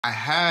I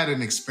had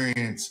an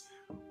experience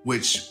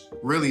which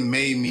really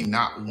made me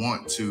not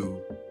want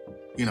to,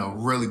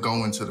 really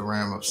go into the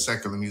realm of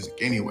secular music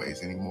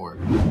anyways anymore.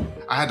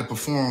 I had to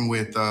perform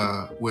with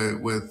a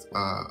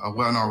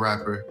well-known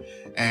rapper,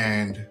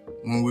 and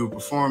when we were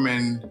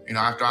performing,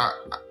 after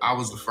I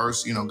was the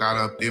first, got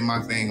up, did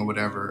my thing or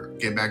whatever,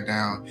 get back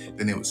down,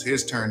 then it was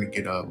his turn to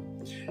get up.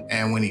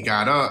 And when he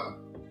got up,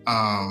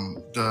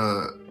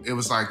 it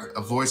was like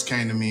a voice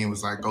came to me and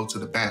was like, go to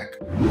the back.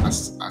 I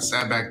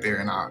sat back there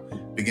and I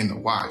began to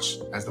watch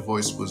as the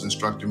voice was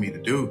instructing me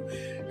to do.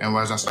 And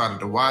as I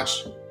started to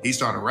watch, he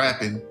started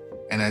rapping.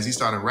 And as he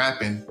started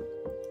rapping,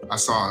 I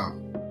saw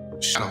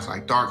shadows,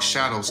 like dark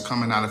shadows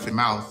coming out of his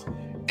mouth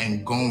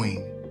and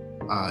going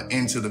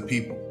into the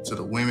people, to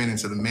the women and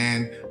to the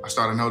men. I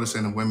started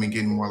noticing the women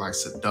getting more like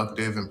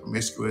seductive and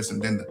promiscuous.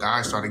 And then the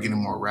guys started getting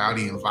more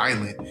rowdy and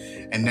violent.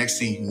 And next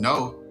thing you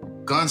know,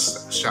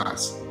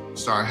 gunshots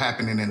started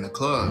happening in the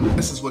club.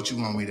 This is what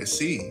you want me to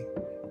see.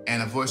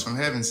 And a voice from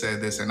heaven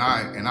said this, and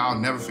I'll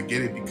never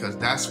forget it, because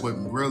that's what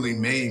really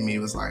made me,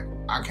 was like,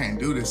 I can't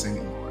do this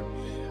anymore.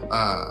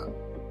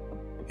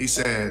 He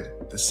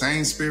said, the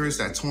same spirits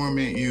that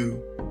torment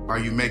you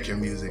while you make your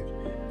music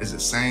is the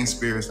same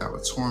spirits that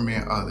will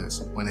torment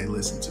others when they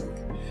listen to it.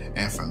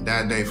 And from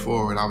that day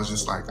forward, I was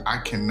just like, I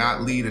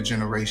cannot lead a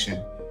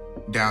generation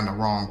down the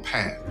wrong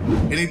path.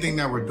 Anything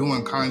that we're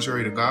doing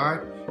contrary to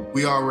God,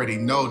 we already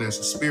know there's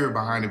a spirit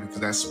behind it, because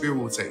that spirit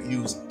will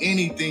use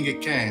anything it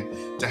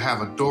can to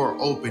have a door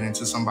open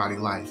into somebody's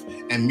life.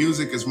 And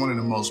music is one of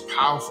the most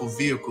powerful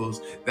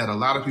vehicles that a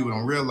lot of people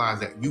don't realize,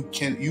 that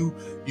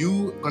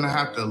you're gonna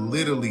have to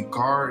literally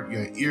guard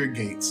your ear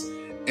gates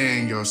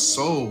and your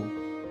soul.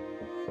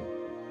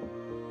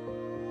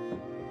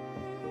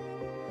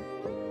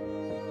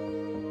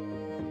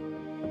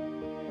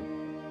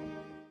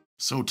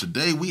 So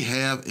today we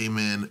have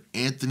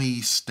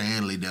Anthony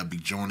Stanley that'll be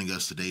joining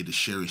us today to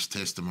share his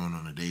testimony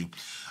on the day.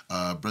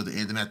 Brother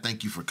Anthony, I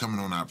thank you for coming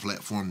on our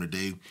platform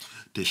today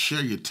to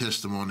share your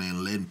testimony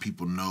and letting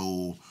people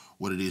know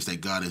what it is that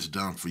God has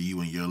done for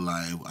you in your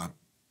life.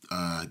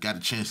 I got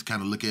a chance to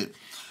kind of look at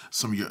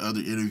some of your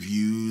other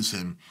interviews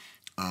and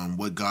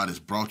what God has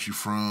brought you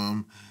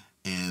from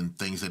and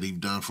things that He's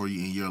done for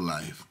you in your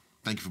life.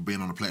 Thank you for being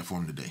on the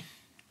platform today.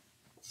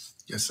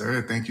 Yes,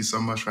 sir. Thank you so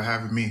much for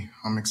having me.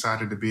 I'm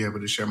excited to be able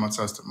to share my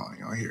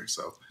testimony on here.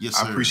 So yes,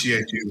 sir. I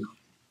appreciate you.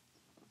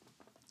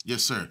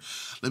 Yes, sir.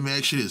 Let me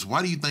ask you this.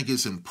 Why do you think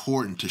it's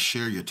important to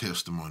share your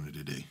testimony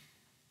today?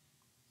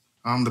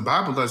 The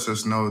Bible lets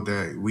us know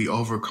that we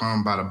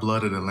overcome by the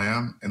blood of the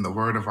Lamb and the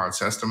word of our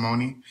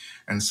testimony.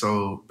 And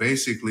so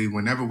basically,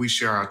 whenever we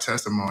share our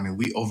testimony,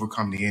 we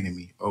overcome the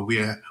enemy, or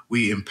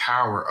we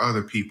empower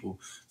other people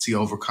to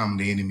overcome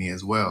the enemy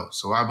as well.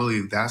 So I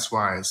believe that's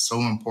why it's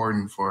so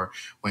important for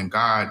when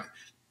God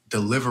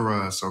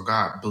delivers us or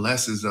God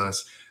blesses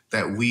us,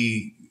 that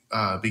we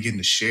begin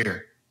to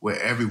share with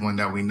everyone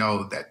that we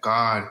know that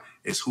God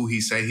is who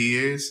He say He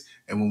is.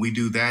 And when we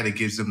do that, it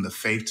gives them the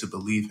faith to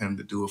believe Him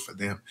to do it for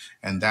them.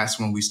 And that's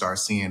when we start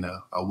seeing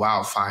a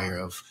wildfire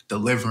of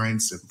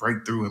deliverance and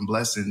breakthrough and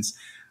blessings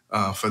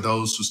for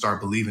those who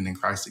start believing in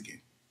Christ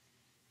again.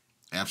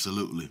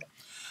 Absolutely.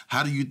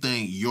 How do you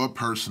think your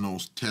personal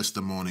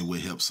testimony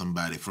will help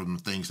somebody from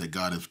the things that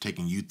God has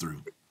taken you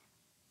through?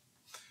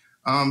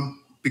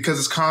 Because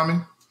it's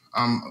common.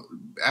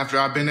 After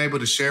I've been able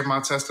to share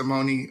my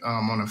testimony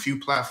on a few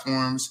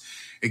platforms,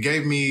 it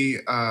gave me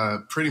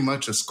pretty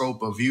much a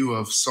scope of view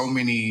of so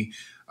many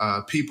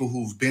people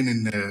who've been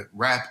in the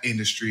rap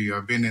industry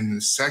or been in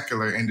the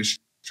secular industry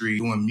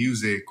doing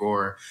music,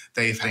 or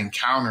they've had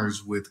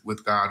encounters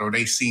with God, or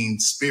they've seen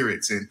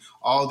spirits and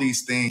all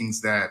these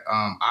things that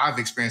I've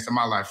experienced in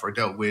my life, or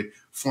dealt with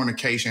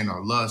fornication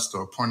or lust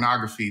or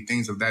pornography,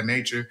 things of that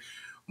nature.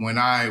 When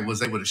I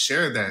was able to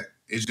share that,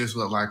 it just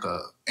looked like an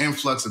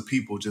influx of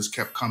people just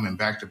kept coming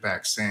back to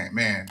back saying,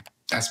 man,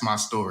 that's my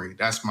story.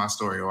 That's my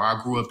story. Or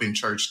I grew up in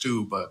church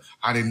too, but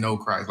I didn't know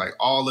Christ. Like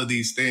all of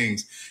these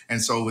things.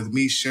 And so with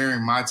me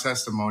sharing my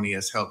testimony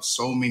has helped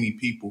so many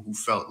people who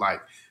felt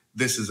like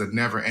this is a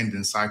never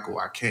ending cycle.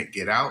 I can't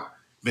get out.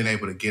 Been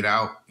able to get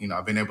out.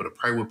 I've been able to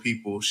pray with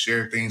people,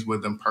 share things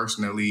with them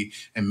personally,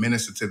 and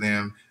minister to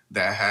them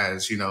that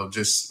has,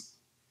 just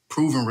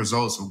proven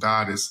results of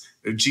God is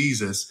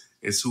Jesus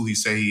is who He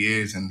say He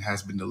is, and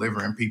has been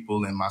delivering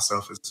people, and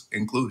myself is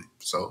included.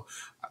 So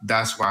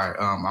that's why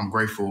I'm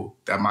grateful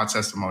that my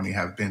testimony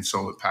has been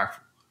so impactful.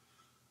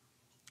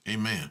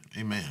 Amen.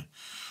 Amen.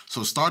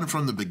 So starting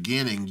from the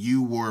beginning,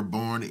 you were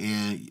born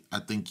in, I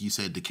think you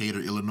said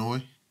Decatur,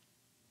 Illinois?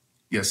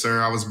 Yes,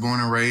 sir. I was born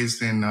and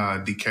raised in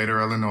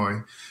Decatur, Illinois.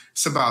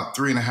 It's about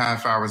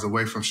 3.5 hours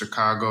away from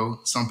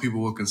Chicago. Some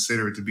people will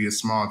consider it to be a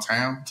small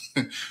town,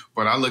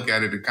 but I look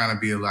at it to kind of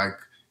be like,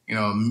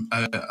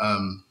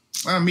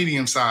 a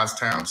medium-sized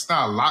town. It's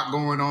not a lot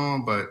going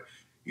on, but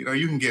you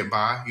can get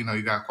by.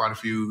 You got quite a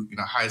few,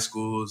 high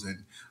schools,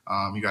 and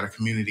you got a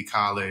community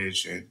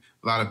college, and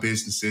a lot of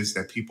businesses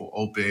that people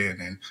open,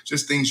 and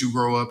just things you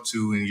grow up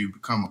to and you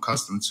become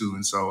accustomed to.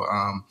 And so,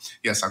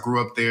 yes, I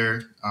grew up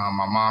there.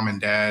 My mom and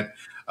dad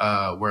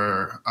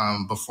where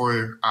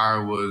before I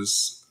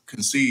was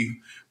conceived,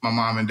 my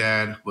mom and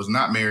dad was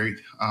not married.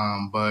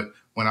 But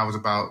when I was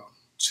about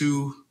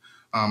 2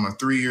 or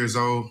 3 years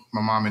old,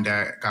 my mom and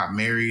dad got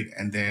married,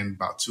 and then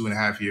about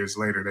 2.5 years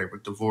later, they were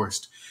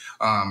divorced.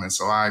 And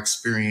so I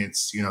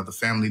experienced, the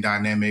family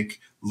dynamic,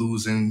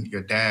 losing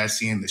your dad,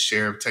 seeing the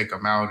sheriff take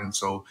him out, and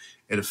so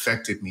it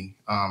affected me.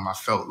 I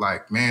felt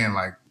like, man,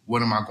 like,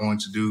 what am I going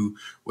to do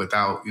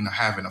without,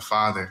 having a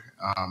father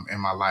in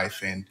my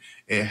life? And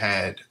it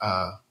had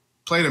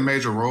played a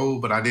major role,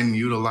 but I didn't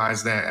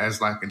utilize that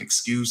as like an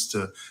excuse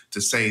to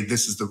say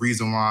this is the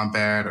reason why I'm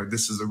bad, or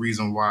this is the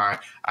reason why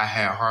I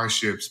had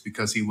hardships,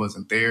 because he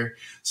wasn't there.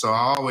 So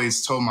I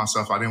always told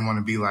myself I didn't want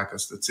to be like a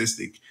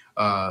statistic,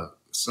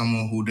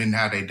 someone who didn't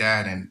have a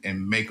dad,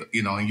 and make,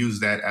 and use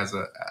that as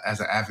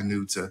an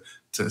avenue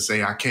to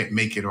say I can't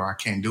make it or I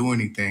can't do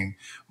anything.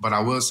 But I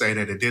will say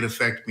that it did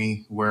affect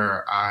me,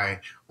 where I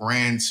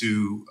ran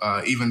to,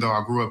 even though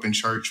I grew up in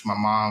church, my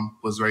mom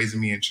was raising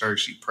me in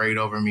church. She prayed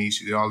over me.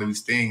 She did all of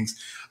these things.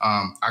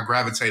 I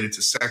gravitated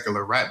to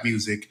secular rap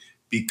music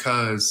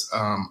because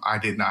I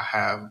did not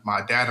have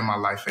my dad in my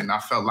life. And I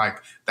felt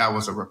like that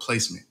was a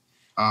replacement.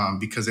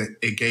 Because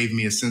it gave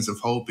me a sense of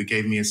hope. It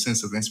gave me a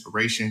sense of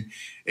inspiration.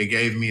 It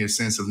gave me a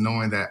sense of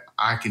knowing that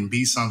I can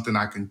be something,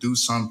 I can do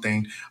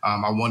something.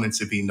 I wanted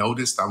to be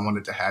noticed. I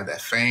wanted to have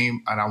that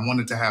fame, and I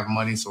wanted to have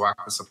money so I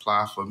could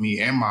supply for me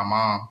and my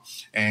mom,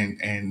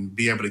 and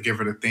be able to give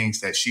her the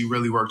things that she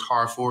really worked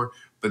hard for,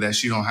 but that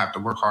she don't have to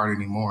work hard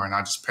anymore. And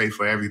I just pay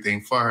for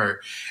everything for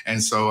her.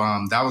 And so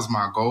that was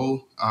my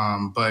goal.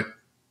 But,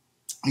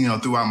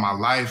 throughout my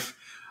life,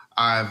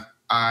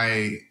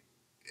 I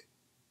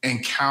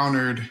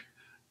encountered,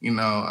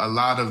 a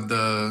lot of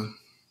the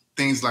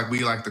things like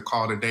we like to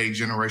call today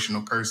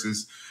generational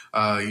curses.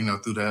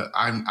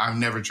 I've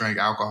never drank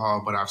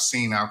alcohol, but I've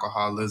seen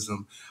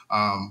alcoholism.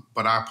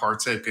 But I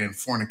partook in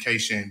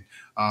fornication,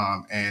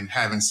 and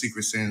having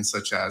secret sins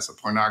such as a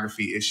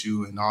pornography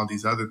issue and all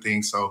these other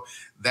things. So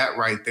that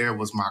right there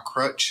was my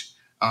crutch.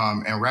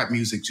 And rap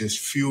music just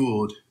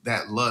fueled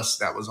that lust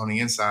that was on the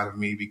inside of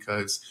me,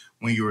 because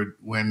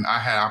when I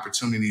had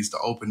opportunities to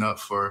open up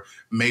for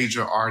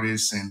major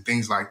artists and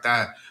things like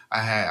that,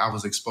 I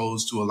was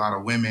exposed to a lot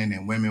of women,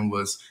 and women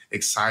was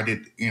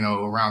excited,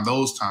 around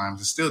those times,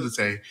 and still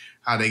today,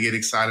 how they get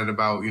excited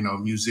about,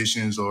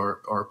 musicians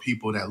or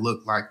people that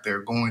look like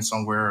they're going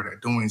somewhere or they're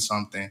doing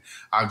something.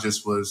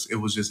 It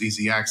was just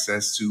easy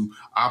access to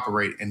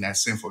operate in that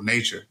sinful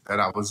nature that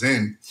I was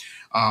in.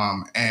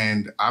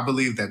 And I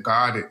believe that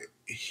God,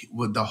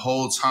 with the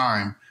whole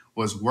time,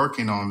 was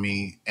working on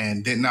me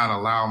and did not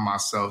allow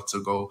myself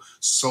to go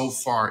so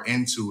far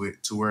into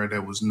it to where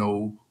there was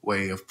no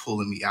way of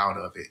pulling me out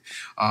of it.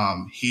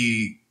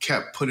 He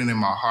kept putting in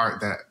my heart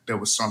that there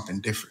was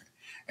something different.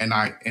 And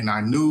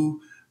I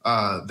knew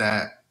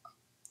that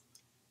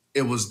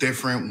it was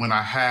different when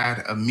I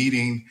had a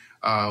meeting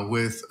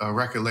with a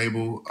record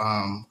label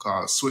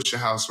called Swisher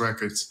House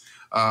Records.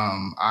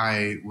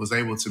 I was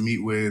able to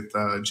meet with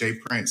Jay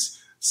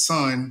Prince's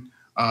son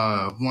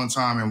one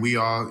time, and we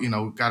all,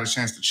 got a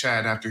chance to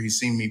chat after he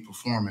seen me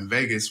perform in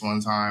Vegas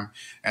one time.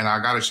 And I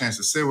got a chance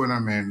to sit with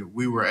him, and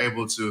we were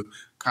able to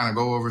kind of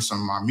go over some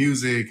of my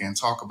music and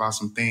talk about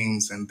some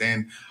things. And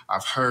then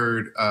I've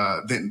heard,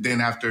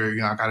 then after,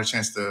 I got a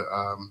chance to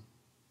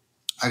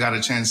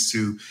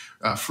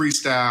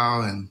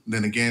freestyle. And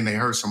then again, they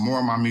heard some more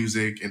of my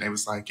music, and they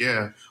was like,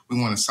 yeah, we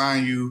want to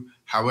sign you.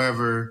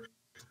 However,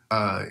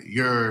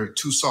 you're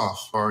too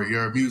soft, or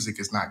your music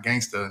is not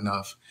gangsta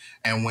enough.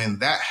 And when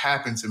that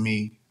happened to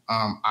me,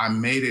 I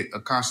made it a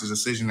conscious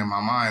decision in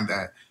my mind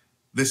that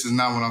this is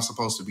not what I'm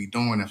supposed to be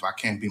doing if I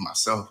can't be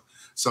myself.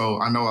 So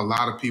I know a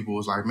lot of people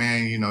was like,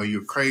 man,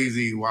 you're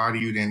crazy. Why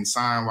you didn't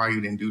sign? Why you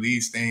didn't do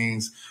these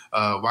things?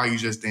 Why you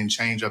just didn't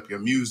change up your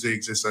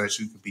music just so that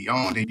you could be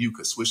on and you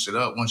could switch it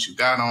up once you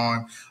got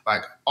on?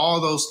 Like, all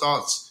those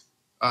thoughts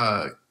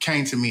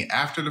came to me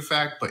after the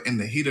fact, but in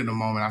the heat of the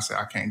moment, I said,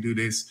 I can't do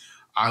this.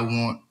 I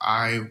want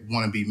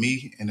to be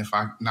me. And if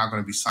I'm not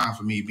going to be signed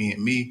for me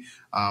being me,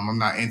 I'm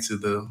not into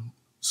the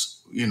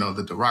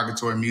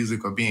derogatory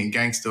music or being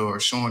gangster or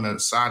showing a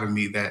side of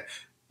me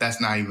that's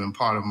not even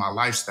part of my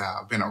lifestyle.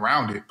 I've been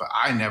around it, but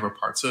I never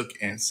partook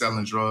in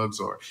selling drugs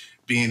or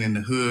being in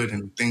the hood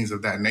and things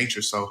of that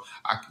nature. So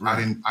I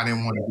didn't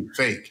want to be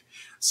fake.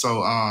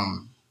 So,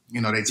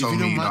 they told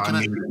me,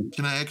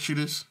 can I ask you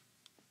this?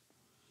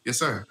 Yes,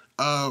 sir.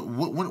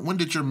 When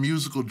did your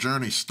musical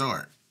journey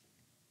start?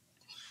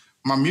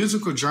 My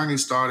musical journey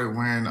started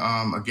when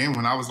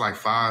I was like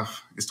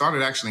 5. It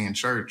started actually in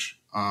church.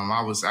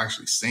 I was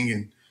actually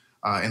singing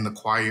in the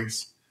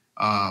choirs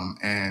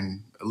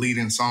and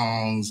leading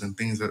songs and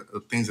things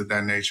of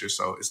that nature.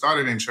 So it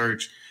started in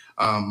church.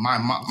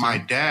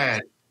 My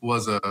dad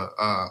was a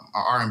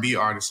R&B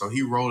artist, so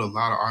he wrote a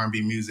lot of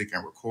R&B music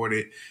and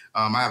recorded.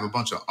 I have a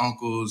bunch of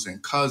uncles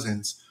and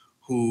cousins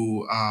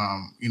who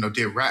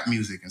did rap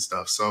music and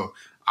stuff. So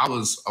I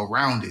was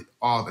around it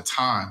all the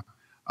time.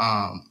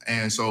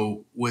 And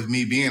so with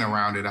me being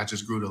around it, I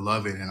just grew to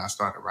love it, and I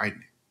started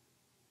writing it.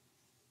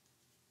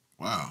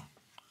 Wow.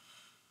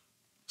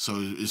 So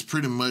it's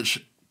pretty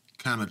much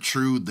kind of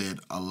true that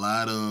a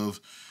lot of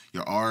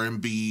your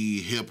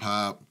R&B, hip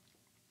hop,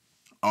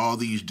 all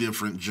these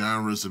different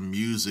genres of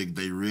music,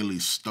 they really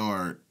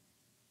start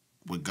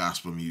with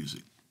gospel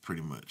music,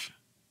 pretty much.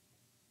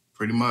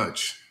 Pretty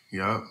much,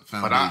 yep.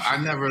 But I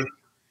Foundation. never,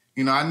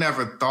 I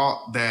never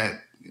thought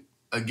that,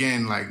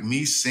 again, like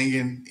me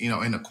singing,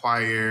 in the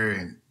choir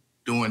and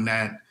doing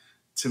that,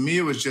 to me,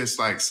 it was just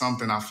like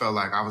something I felt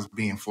like I was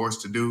being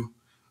forced to do.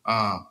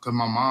 Because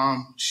my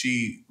mom,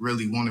 she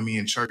really wanted me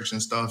in church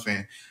and stuff.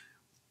 And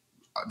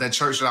that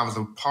church that I was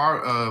a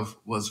part of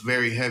was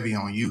very heavy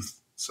on youth.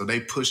 So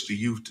they pushed the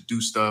youth to do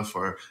stuff,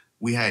 or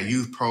we had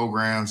youth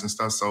programs and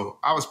stuff. So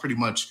I was pretty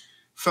much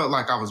felt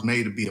like I was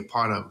made to be a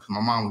part of it, because my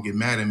mom would get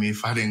mad at me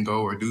if I didn't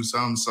go or do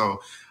something.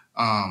 So,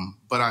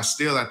 but I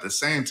still, at the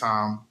same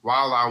time,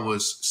 while I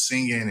was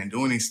singing and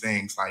doing these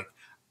things, like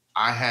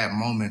I had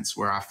moments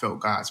where I felt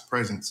God's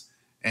presence,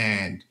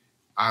 and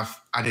I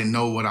didn't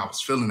know what I was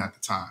feeling at the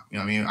time. You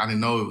know what I mean? I didn't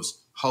know it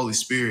was Holy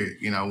Spirit.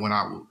 When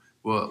I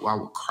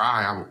would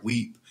cry, I would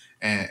weep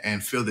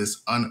and feel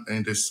this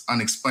this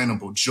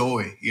unexplainable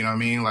joy. You know what I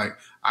mean? Like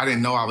I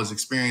didn't know I was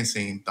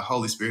experiencing the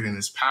Holy Spirit and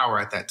His power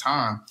at that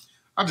time.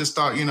 I just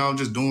thought,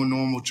 just doing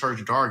normal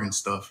church jargon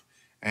stuff.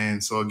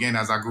 And so again,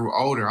 as I grew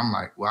older, I'm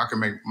like, well,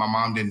 my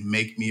mom didn't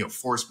make me or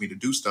force me to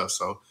do stuff.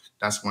 So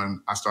that's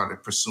when I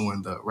started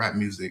pursuing the rap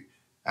music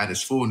at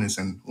its fullness,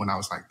 and when I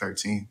was like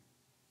 13.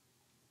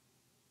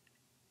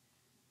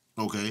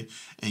 Okay.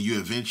 And you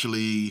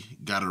eventually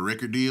got a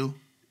record deal?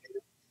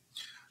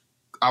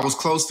 I was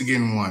close to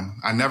getting one.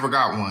 I never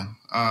got one.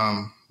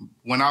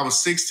 When I was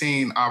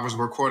 16, I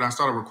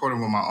started recording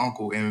with my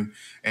uncle, and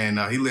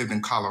he lived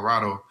in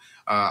Colorado.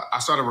 I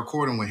started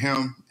recording with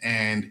him,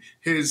 and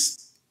he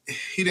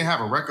didn't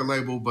have a record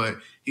label, but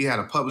he had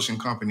a publishing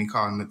company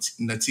called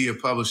Natia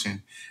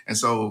Publishing. And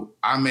so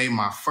I made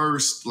my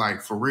first,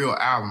 like, for real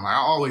album. Like, I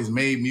always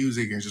made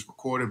music and just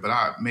recorded, but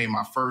I made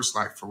my first,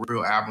 like, for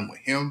real album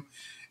with him.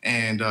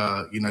 And,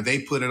 they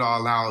put it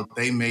all out.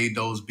 They made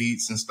those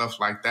beats and stuff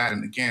like that.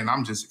 And again,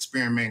 I'm just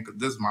experimenting, because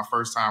this is my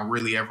first time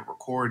really ever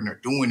recording or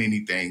doing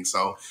anything.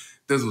 So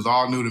this was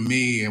all new to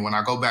me. And when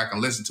I go back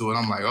and listen to it,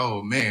 I'm like,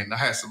 oh man, I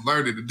had some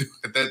learning to do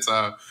at that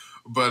time.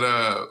 But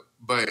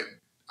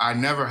I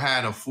never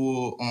had a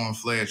full-on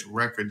fledged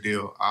record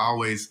deal. I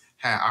always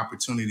had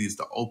opportunities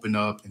to open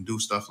up and do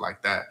stuff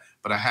like that.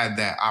 But I had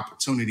that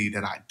opportunity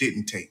that I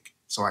didn't take.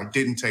 So I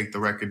didn't take the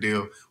record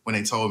deal when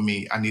they told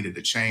me I needed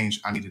to change.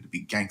 I needed to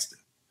be gangster.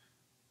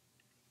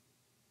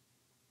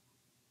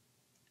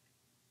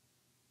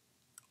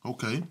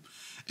 Okay.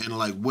 And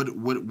like, what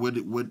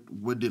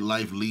did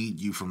life lead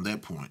you from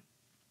that point?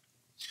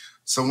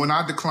 So when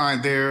I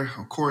declined there,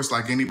 of course,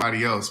 like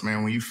anybody else,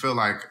 man, when you feel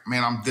like,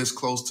 man, I'm this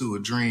close to a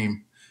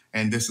dream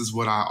and this is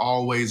what I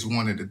always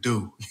wanted to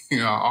do.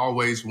 I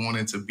always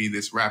wanted to be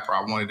this rapper.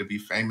 I wanted to be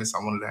famous. I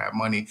wanted to have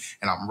money,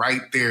 and I'm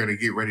right there to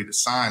get ready to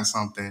sign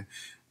something.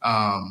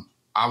 I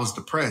was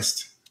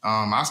depressed.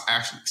 I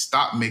actually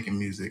stopped making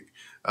music.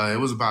 It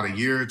was about a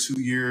year or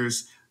 2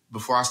 years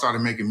before I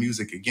started making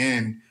music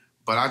again.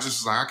 But I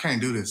just was like, I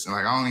can't do this. And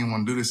like, I don't even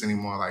want to do this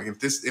anymore. Like if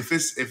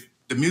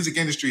the music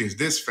industry is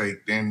this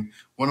fake, then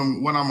what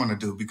I'm gonna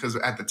do? Because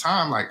at the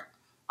time, like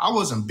I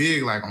wasn't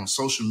big like on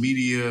social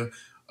media.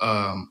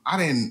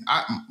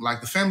 Like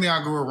the family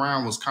I grew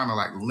around was kind of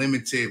like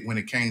limited when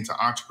it came to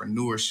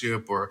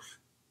entrepreneurship or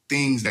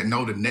things that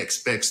know the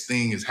next best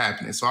thing is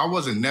happening. So I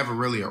wasn't never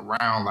really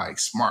around like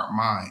smart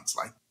minds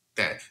like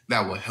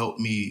that would help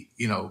me,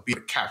 be able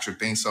to capture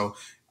things. So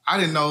I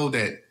didn't know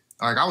that.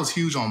 Like I was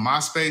huge on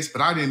MySpace,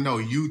 but I didn't know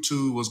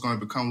YouTube was going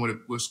to become what it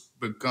was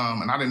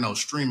become, and I didn't know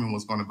streaming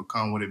was going to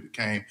become what it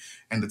became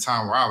in the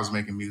time where I was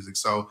making music.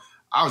 So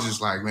I was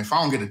just like, man, if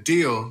I don't get a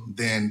deal,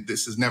 then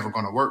this is never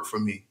going to work for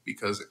me,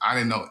 because I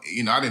didn't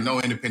know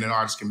independent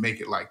artists can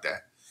make it like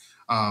that.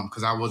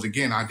 Because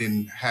I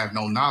didn't have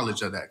no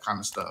knowledge of that kind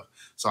of stuff.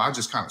 So I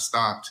just kind of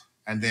stopped,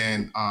 and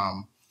then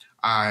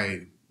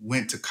I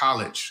went to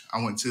college.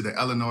 I went to the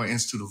Illinois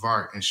Institute of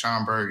Art in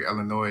Schaumburg,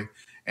 Illinois.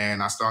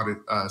 And I started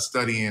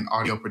studying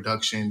audio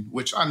production,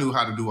 which I knew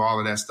how to do all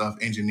of that stuff,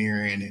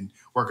 engineering and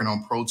working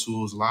on Pro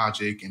Tools,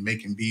 Logic, and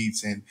making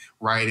beats and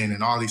writing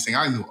and all these things.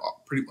 I knew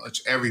pretty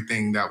much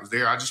everything that was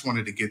there. I just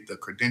wanted to get the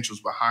credentials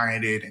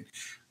behind it and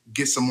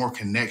get some more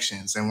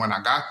connections. And when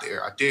I got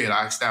there, I did.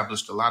 I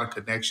established a lot of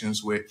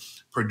connections with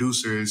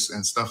producers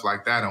and stuff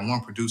like that. And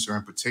one producer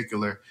in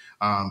particular,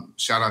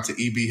 shout out to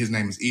EB. His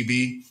name is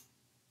EB.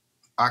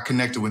 I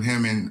connected with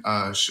him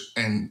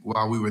and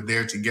while we were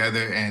there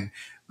together, and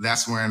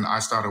that's when I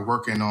started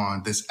working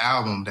on this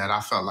album that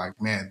I felt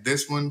like, man,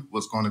 this one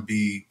was going to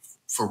be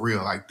for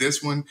real. Like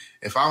this one,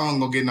 if I wasn't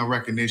going to get no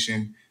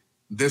recognition,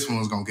 this one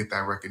was going to get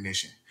that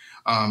recognition.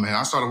 And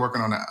I started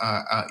working on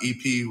a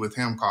EP with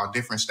him called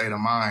Different State of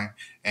Mind.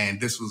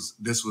 And it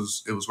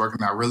was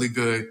working out really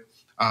good.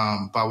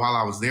 But while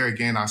I was there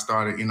again, I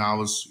started, I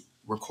was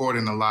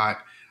recording a lot.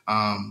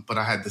 But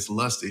I had this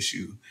lust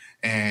issue,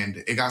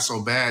 and it got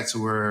so bad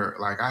to where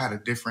like I had a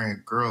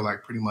different girl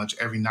like pretty much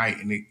every night.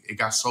 And it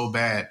got so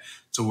bad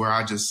to where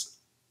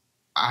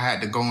I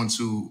had to go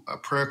into a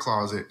prayer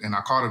closet, and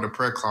I called it a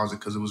prayer closet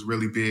because it was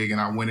really big.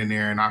 And I went in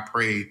there and I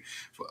prayed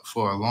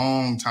for a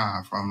long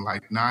time, from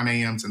like 9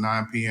 a.m. to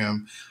 9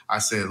 p.m. I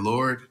said,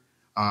 Lord,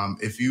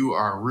 if you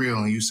are real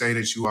and you say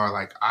that you are,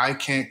 like, I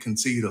can't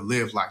continue to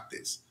live like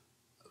this.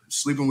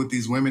 Sleeping with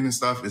these women and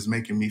stuff is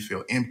making me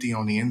feel empty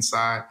on the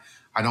inside.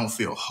 I don't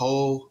feel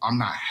whole. I'm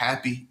not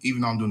happy.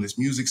 Even though I'm doing this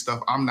music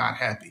stuff, I'm not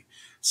happy.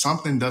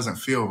 Something doesn't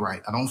feel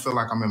right. I don't feel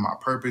like I'm in my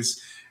purpose.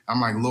 I'm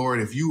like, Lord,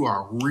 if you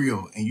are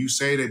real and you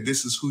say that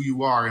this is who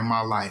you are in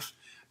my life,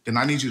 then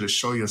I need you to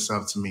show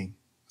yourself to me.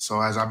 So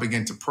as I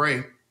begin to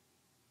pray,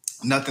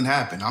 nothing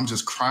happened. I'm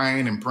just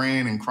crying and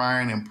praying and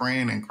crying and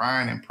praying and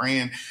crying and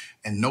praying,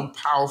 and no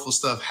powerful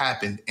stuff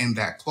happened in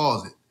that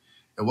closet.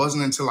 It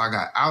wasn't until I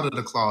got out of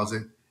the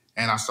closet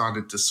and I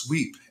started to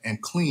sweep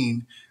and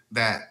clean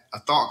that a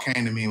thought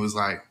came to me and was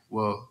like,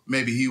 well,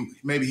 maybe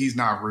he's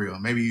not real.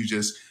 Maybe you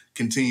just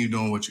continue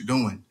doing what you're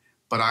doing.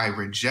 But I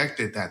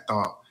rejected that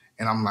thought.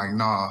 And I'm like,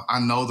 nah, I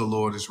know the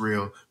Lord is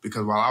real,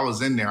 because while I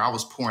was in there, I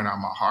was pouring out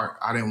my heart.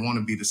 I didn't want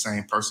to be the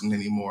same person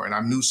anymore. And I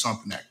knew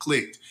something that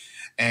clicked.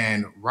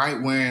 And right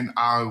when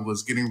I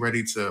was getting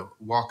ready to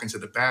walk into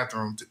the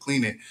bathroom to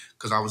clean it,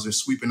 because I was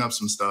just sweeping up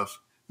some stuff,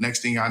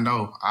 next thing I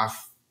know, I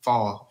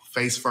fall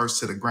face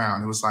first to the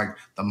ground. It was like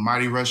the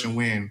mighty rushing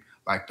wind,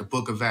 like the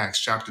book of Acts,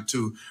 chapter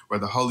 2, where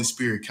the Holy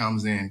Spirit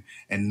comes in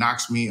and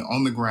knocks me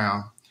on the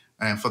ground.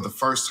 And for the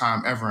first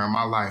time ever in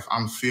my life,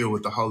 I'm filled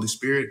with the Holy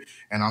Spirit,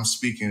 and I'm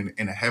speaking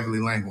in a heavenly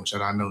language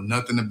that I know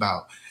nothing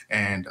about.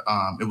 And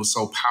it was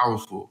so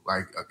powerful.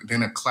 Like,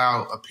 then a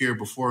cloud appeared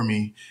before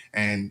me,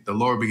 and the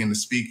Lord began to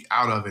speak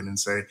out of it and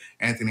say,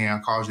 Anthony, I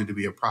called you to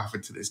be a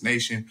prophet to this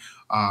nation.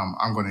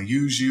 I'm going to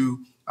use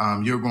you.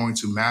 You're going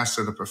to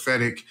master the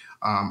prophetic.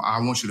 I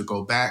want you to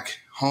go back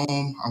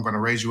home. I'm going to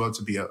raise you up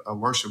to be a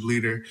worship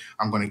leader.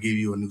 I'm going to give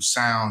you a new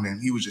sound.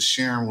 And he was just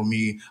sharing with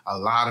me a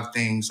lot of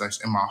things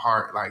that's in my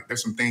heart. Like,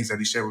 there's some things that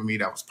he shared with me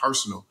that was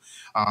personal,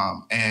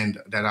 and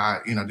that I,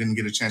 didn't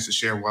get a chance to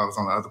share while I was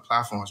on the other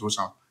platforms, which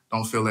I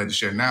don't feel led to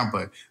share now.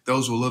 But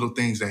those were little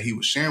things that he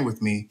was sharing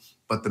with me.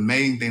 But the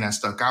main thing that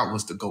stuck out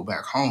was to go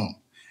back home.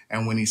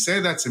 And when he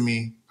said that to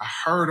me, I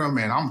heard him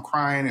and I'm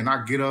crying, and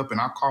I get up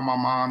and I call my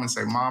mom and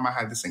say, Mom, I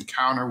had this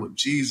encounter with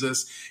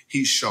Jesus.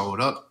 He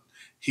showed up.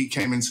 He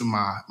came into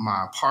my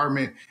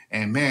apartment,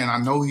 and man, I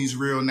know he's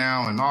real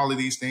now, and all of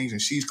these things.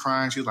 And she's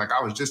crying. She's like,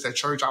 I was just at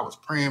church. I was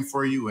praying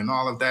for you and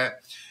all of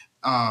that.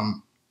 I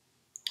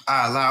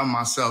allowed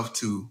myself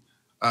to,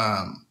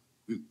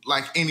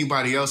 like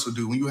anybody else would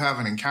do, when you have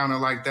an encounter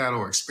like that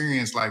or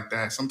experience like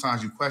that,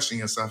 sometimes you question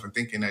yourself and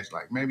thinking that,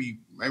 like, maybe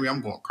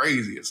I'm going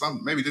crazy or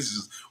something. Maybe this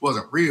just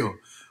wasn't real.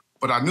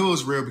 But I knew it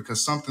was real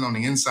because something on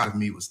the inside of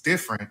me was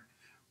different.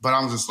 But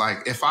I was just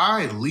like, if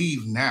I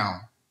leave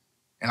now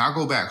and I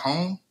go back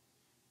home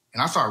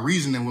and I start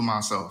reasoning with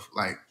myself,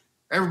 like,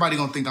 everybody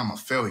gonna think I'm a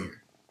failure.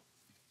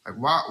 Like,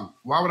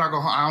 why would I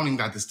go home? I don't even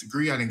got this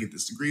degree. I didn't get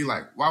this degree.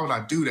 Like, why would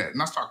I do that?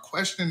 And I start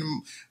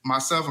questioning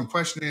myself and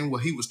questioning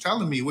what he was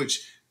telling me,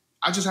 which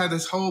I just had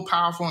this whole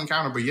powerful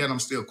encounter, but yet I'm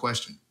still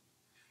questioning.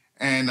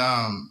 And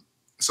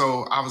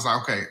so I was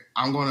like, okay,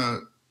 I'm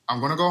gonna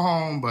go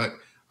home, but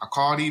I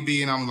called EB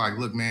and I'm like,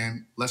 look,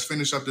 man, let's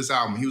finish up this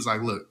album. He was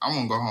like, look, I'm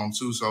gonna go home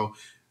too. So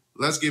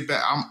let's get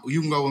back.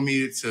 You can go with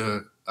me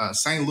to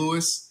St.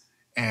 Louis,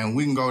 and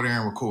we can go there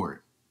and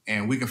record,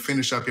 and we can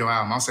finish up your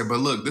album. I said, but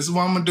look, this is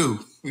what I'm gonna do.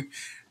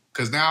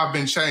 Because now I've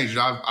been changed.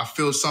 I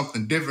feel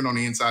something different on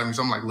the inside of me.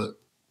 So I'm like, look,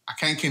 I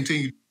can't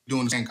continue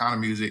doing the same kind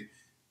of music.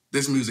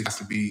 This music has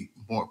to be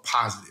more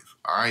positive,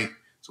 all right?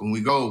 So when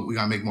we go, we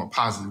got to make more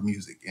positive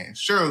music. And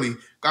surely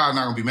God's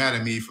not going to be mad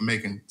at me for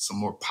making some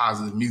more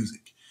positive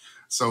music.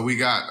 So we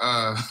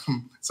got,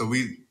 so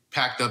we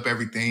packed up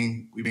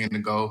everything. We began to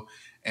go.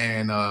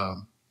 And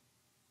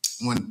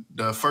when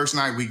the first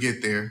night we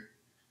get there,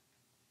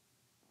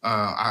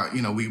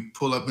 we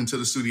pull up into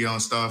the studio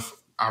and stuff.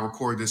 I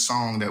record this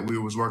song that we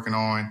was working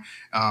on.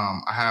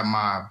 I had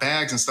my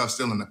bags and stuff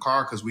still in the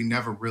car because we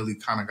never really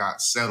kind of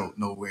got settled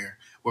nowhere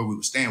where we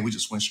were staying. We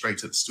just went straight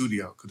to the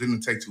studio because it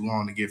didn't take too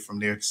long to get from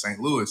there to St.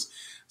 Louis.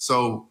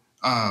 So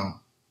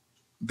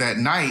that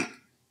night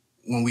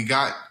when we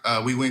got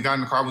in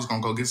the car, we was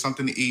gonna go get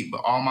something to eat,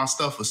 but all my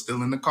stuff was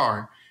still in the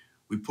car.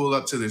 We pull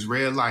up to this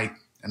red light,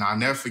 and I'll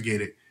never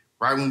forget it.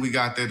 Right when we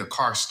got there, the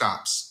car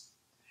stops,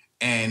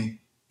 and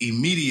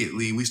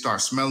immediately we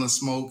start smelling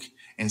smoke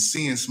and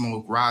seeing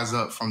smoke rise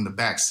up from the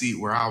back seat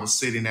where I was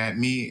sitting at,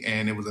 me,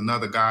 and there was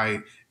another guy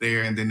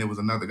there, and then there was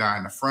another guy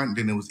in the front, and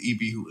then there was EB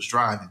who was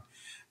driving.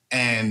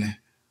 And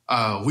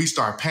we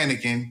start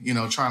panicking,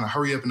 trying to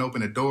hurry up and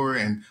open the door,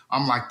 and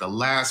I'm like the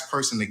last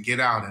person to get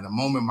out. And the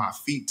moment my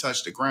feet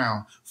touch the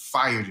ground,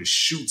 fire just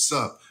shoots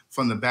up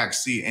from the back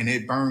seat, and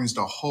it burns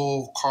the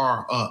whole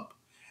car up.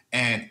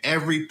 And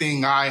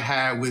everything I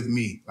had with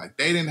me, like,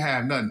 they didn't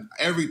have nothing.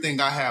 Everything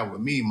I had with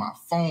me, my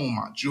phone,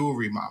 my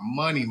jewelry, my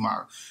money,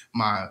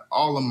 my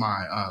all of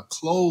my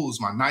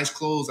clothes, my nice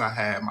clothes I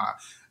had, my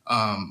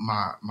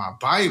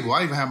Bible.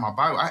 I even had my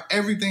Bible.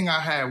 Everything I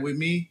had with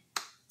me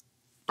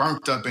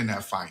burnt up in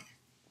that fire.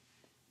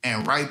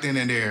 And right then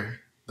and there,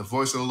 the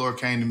voice of the Lord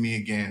came to me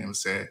again and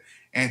said,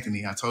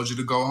 Anthony, I told you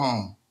to go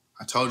home.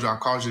 I told you I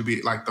called you to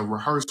be like the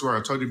rehearsed word.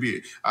 I told you to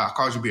be, I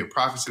called you to be a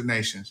prophet to the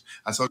nations.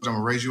 I told you I'm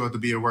gonna raise you up to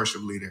be a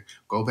worship leader.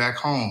 Go back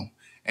home.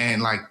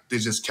 And like, they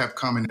just kept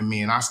coming to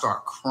me and I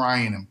start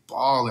crying and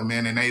bawling,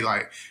 man. And they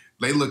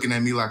looking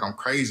at me like I'm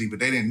crazy, but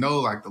they didn't know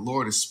like the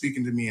Lord is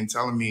speaking to me and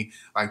telling me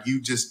like,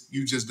 you just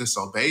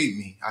disobeyed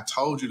me. I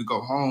told you to go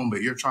home,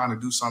 but you're trying to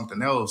do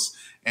something else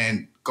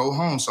and go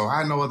home. So I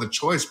had no other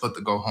choice but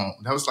to go home.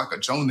 That was like a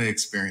Jonah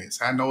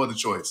experience. I had no other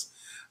choice.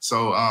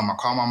 So I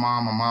call my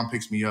mom. My mom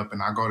picks me up,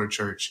 and I go to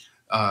church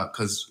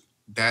because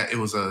it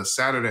was a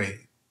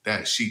Saturday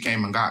that she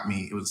came and got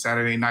me. It was a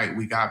Saturday night.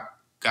 We got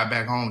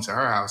back home to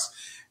her house,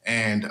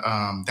 and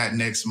that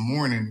next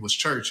morning was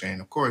church.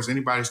 And of course,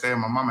 anybody stay at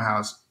my mama's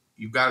house,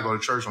 you got to go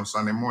to church on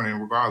Sunday morning,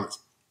 regardless.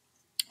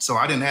 So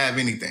I didn't have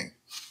anything.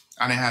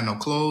 I didn't have no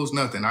clothes,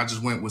 nothing. I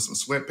just went with some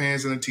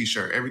sweatpants and a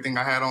t-shirt. Everything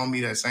I had on me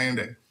that same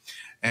day.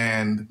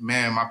 And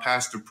man, my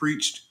pastor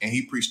preached, and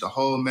he preached a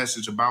whole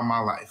message about my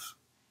life.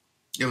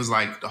 It was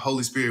like the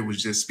Holy Spirit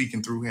was just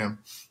speaking through him.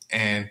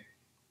 And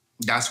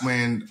that's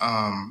when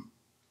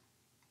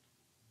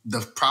the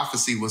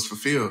prophecy was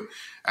fulfilled.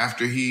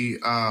 After he,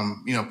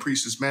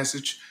 preached this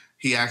message,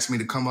 he asked me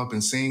to come up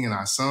and sing, and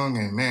I sung.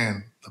 And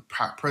man, the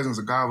presence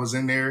of God was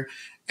in there.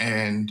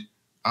 And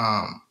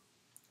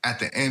at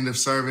the end of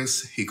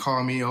service, he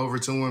called me over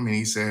to him, and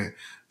he said,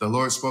 the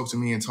Lord spoke to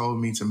me and told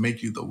me to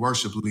make you the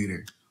worship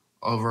leader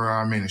over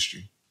our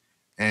ministry.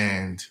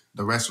 And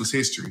the rest was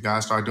history. God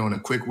started doing a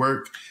quick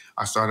work.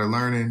 I started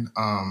learning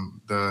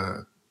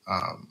the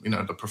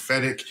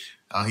prophetic.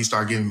 He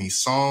started giving me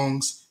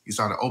songs. He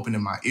started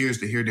opening my ears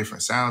to hear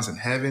different sounds in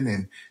heaven.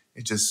 And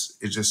it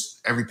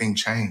just everything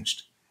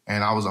changed.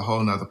 And I was a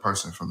whole nother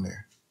person from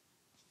there.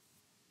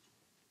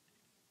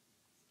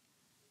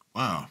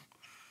 Wow.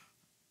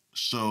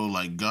 So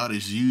like God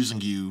is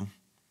using you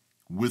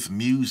with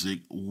music.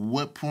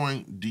 What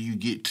point do you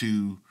get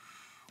to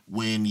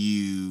when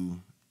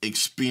you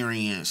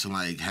experience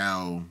like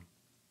how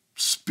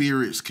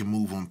spirits can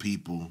move on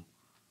people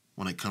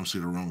when it comes to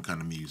the wrong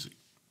kind of music?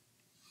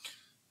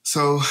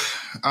 So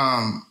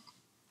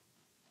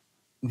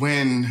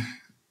when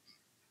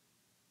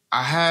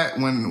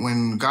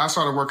God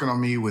started working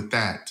on me with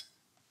that,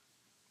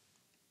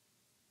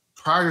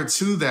 prior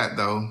to that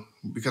though,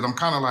 because I'm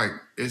kind of like,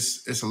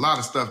 it's a lot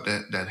of stuff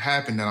that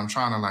happened that I'm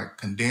trying to like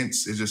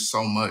condense. It's just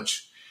so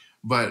much.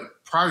 But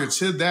prior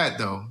to that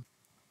though,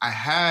 I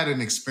had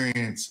an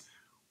experience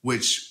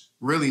which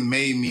really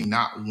made me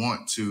not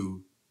want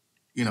to,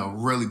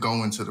 really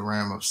go into the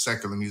realm of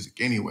secular music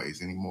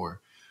anyways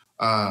anymore.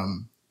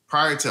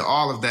 Prior to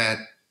all of that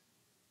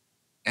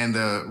and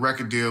the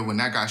record deal, when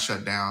that got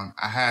shut down,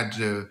 I had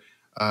to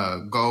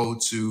go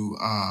to,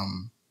 I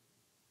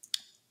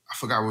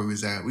forgot where we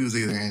was at. We was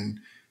either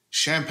in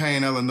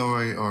Champaign,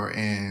 Illinois, or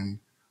in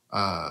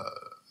either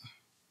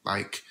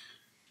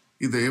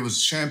it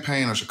was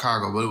Champaign or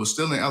Chicago, but it was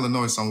still in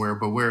Illinois somewhere.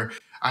 But where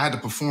I had to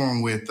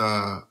perform with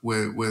a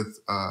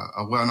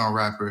well-known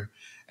rapper,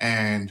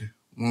 and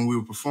when we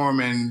were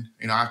performing,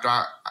 after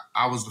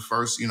I was the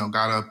first,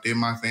 got up, did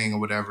my thing or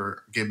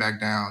whatever, get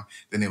back down,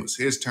 then it was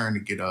his turn to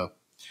get up,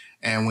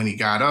 and when he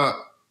got up,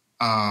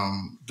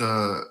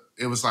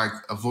 it was like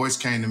a voice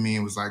came to me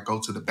and was like, go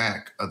to the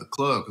back of the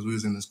club, because we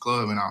was in this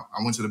club. And I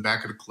went to the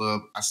back of the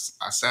club. I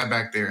sat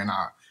back there and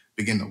I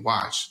began to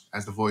watch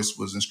as the voice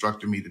was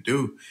instructing me to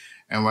do.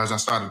 And as I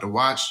started to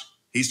watch,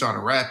 he started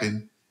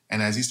rapping.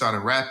 And as he started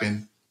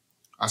rapping,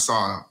 I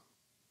saw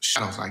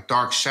shadows, like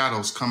dark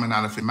shadows coming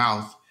out of his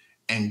mouth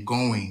and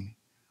going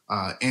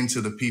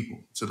into the people,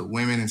 to the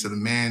women and to the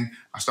men.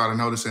 I started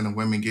noticing the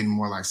women getting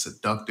more like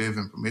seductive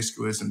and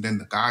promiscuous. And then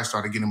the guys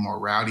started getting more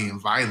rowdy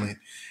and violent.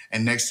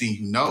 And next thing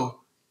you know,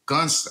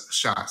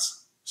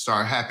 gunshots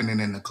start happening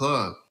in the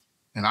club.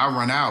 And I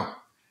run out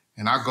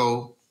and I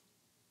go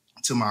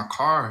to my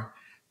car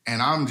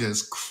and I'm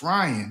just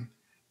crying.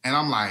 And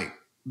I'm like,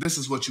 this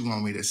is what you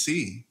want me to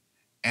see.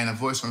 And a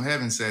voice from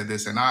heaven said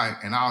this, and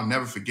I'll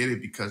never forget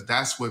it, because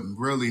that's what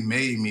really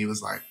made me,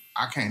 was like,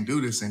 I can't do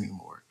this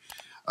anymore.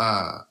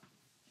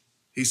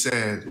 He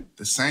said,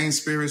 the same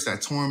spirits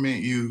that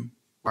torment you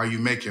while you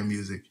make your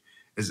music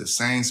is the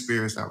same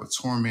spirits that would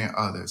torment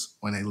others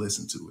when they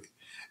listen to it.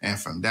 And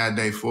from that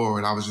day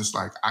forward, I was just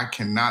like, I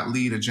cannot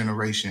lead a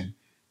generation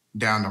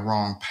down the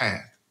wrong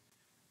path.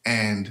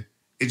 And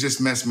it just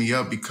messed me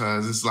up,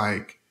 because it's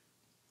like,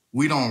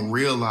 we don't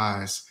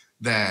realize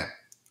that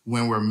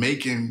when we're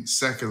making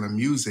secular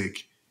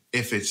music,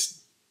 if it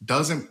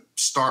doesn't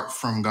start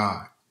from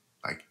God,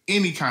 like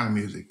any kind of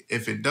music,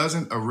 if it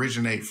doesn't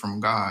originate from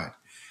God,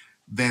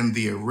 then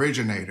the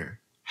originator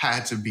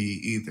had to be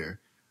either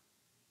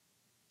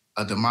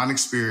a demonic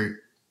spirit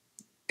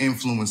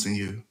influencing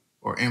you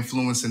or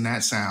influencing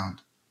that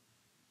sound,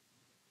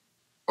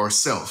 or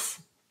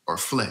self or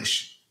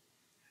flesh.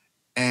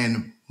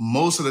 And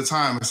most of the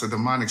time it's a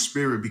demonic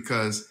spirit,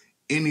 because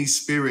any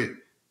spirit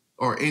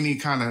or any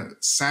kind of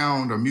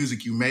sound or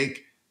music you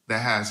make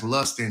that has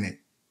lust in it,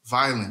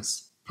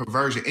 violence,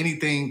 perversion,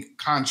 anything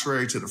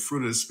contrary to the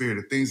fruit of the Spirit,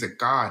 the things that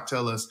God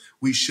tell us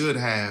we should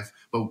have,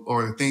 but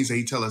or the things that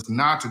he tell us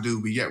not to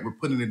do, but yet we're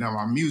putting it in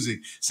our music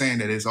saying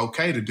that it's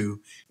okay to do.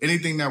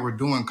 Anything that we're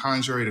doing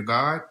contrary to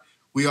God,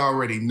 we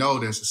already know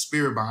there's a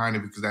spirit behind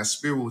it, because that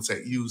spirit will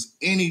use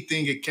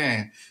anything it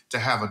can to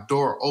have a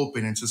door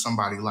open into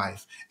somebody's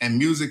life. And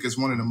music is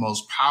one of the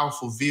most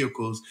powerful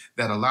vehicles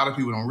that a lot of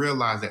people don't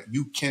realize, that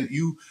you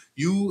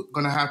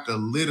gonna have to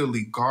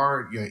literally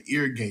guard your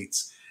ear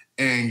gates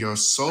and your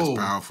soul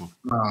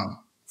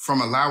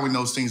from allowing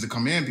those things to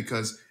come in,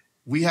 because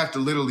we have to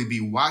literally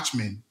be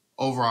watchmen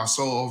over our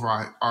soul,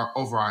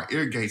 over our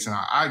ear gates and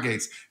our eye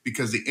gates,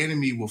 because the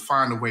enemy will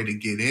find a way to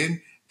get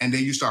in. And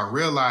then you start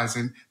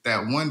realizing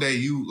that one day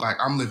you like,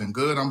 I'm living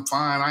good, I'm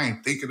fine, I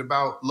ain't thinking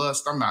about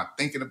lust, I'm not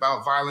thinking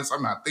about violence,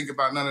 I'm not thinking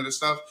about none of this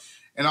stuff.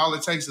 And all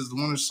it takes is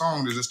one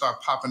song to just start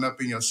popping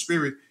up in your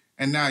spirit.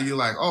 And now you're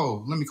like,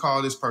 oh, let me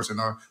call this person,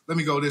 or let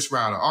me go this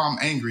route, or oh, I'm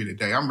angry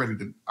today, I'm ready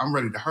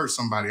to hurt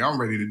somebody, I'm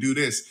ready to do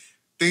this.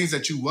 Things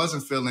that you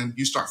wasn't feeling,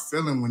 you start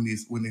feeling when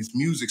these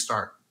music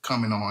start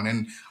coming on.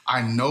 And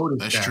I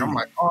noticed that. I'm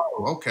like,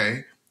 oh,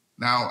 okay.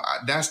 Now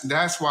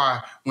that's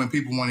why when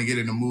people want to get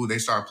in the mood, they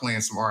start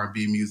playing some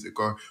R&B music,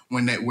 or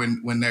when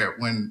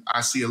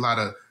I see a lot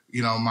of,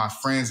 my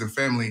friends and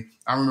family.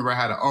 I remember I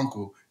had an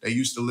uncle that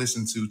used to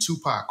listen to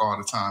Tupac all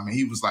the time, and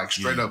he was like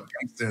straight up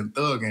gangster and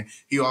thug, and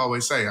he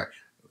always say,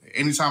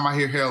 anytime I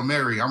hear Hail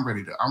Mary, I'm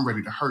ready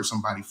to hurt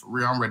somebody for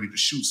real. I'm ready to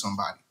shoot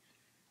somebody.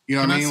 You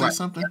know what I mean? Like,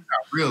 something? That's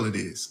how real it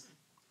is.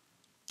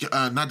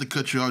 Not to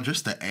cut you off,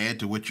 just to add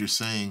to what you're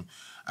saying.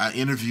 I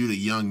interviewed a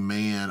young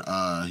man.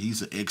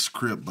 He's an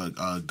ex-Crip, but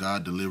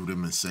God delivered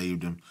him and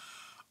saved him,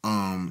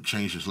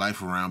 changed his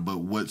life around. But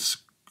what's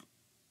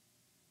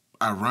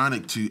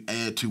ironic, to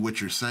add to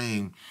what you're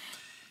saying,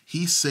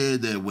 he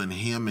said that when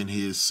him and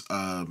his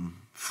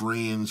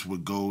friends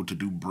would go to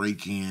do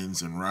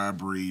break-ins and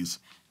robberies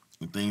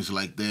and things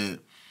like that,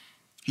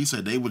 he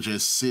said they would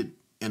just sit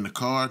in the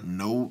car,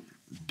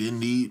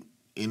 didn't eat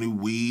any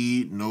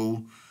weed,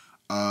 no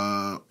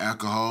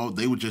alcohol.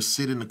 They would just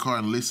sit in the car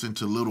and listen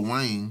to Lil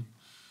Wayne,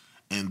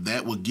 and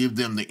that would give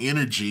them the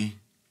energy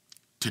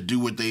to do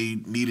what they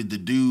needed to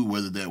do,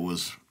 whether that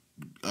was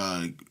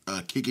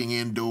kicking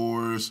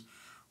indoors,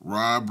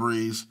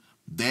 robberies.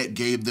 That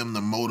gave them the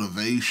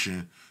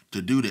motivation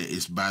to do that.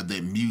 It's by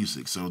that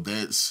music. So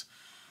that's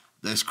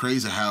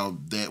crazy how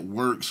that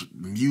works.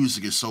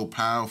 Music is so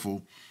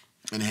powerful,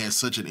 and it has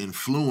such an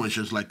influence,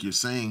 just like you're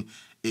saying.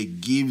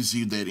 It gives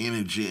you that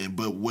energy.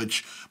 But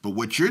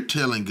what you're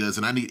telling us,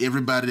 and I need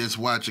everybody that's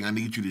watching, I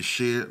need you to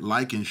share,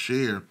 like, and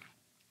share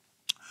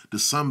to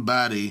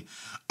somebody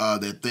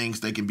that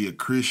thinks they can be a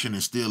Christian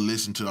and still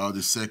listen to all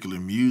this secular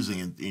music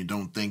and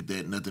don't think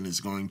that nothing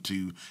is going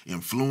to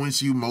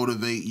influence you,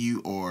 motivate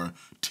you, or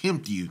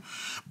tempt you.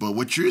 But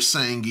what you're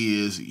saying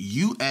is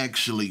you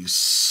actually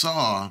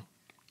saw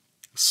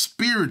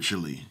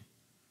spiritually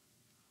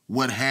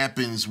what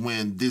happens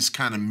when this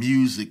kind of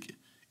music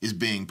is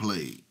being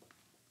played.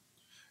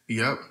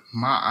 Yep,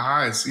 my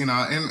eyes, and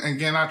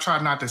again, I try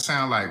not to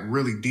sound like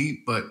really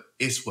deep, but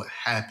it's what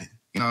happened,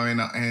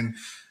 and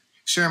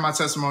sharing my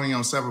testimony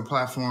on several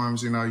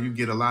platforms, you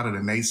get a lot of the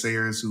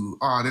naysayers who,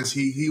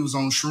 he was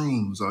on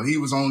shrooms, or he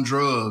was on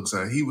drugs,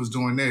 or he was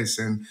doing this.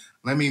 And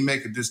let me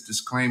make this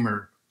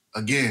disclaimer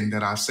again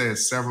that I've said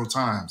several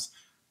times.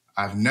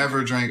 I've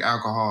never drank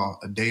alcohol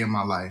a day in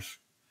my life,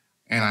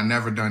 and I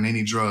never done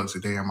any drugs a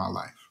day in my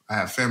life. I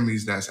have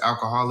families that's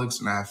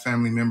alcoholics, and I have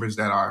family members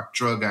that are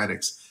drug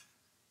addicts.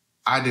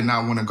 I did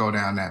not want to go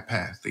down that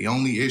path. The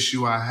only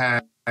issue I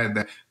had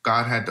that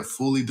God had to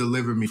fully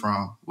deliver me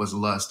from was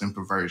lust and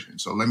perversion.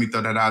 So let me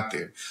throw that out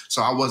there.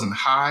 So I wasn't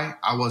high.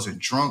 I wasn't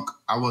drunk.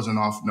 I wasn't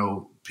off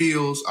no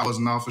pills. I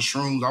wasn't off of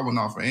shrooms. I wasn't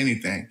off of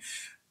anything.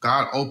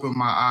 God opened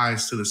my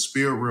eyes to the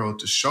spirit world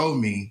to show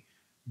me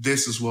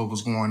this is what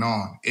was going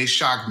on. It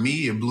shocked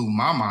me. It blew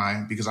my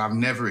mind, because I've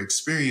never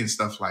experienced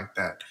stuff like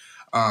that.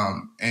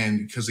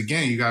 And because,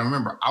 again, you got to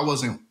remember, I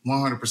wasn't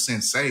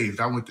 100% saved.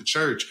 I went to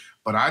church,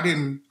 but I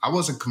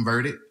wasn't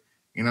converted.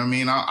 You know what I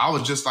mean? I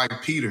was just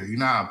like Peter. You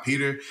know how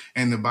Peter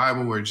in the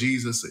Bible, where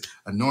Jesus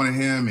anointed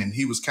him and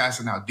he was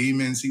casting out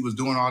demons, he was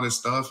doing all this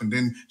stuff. And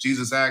then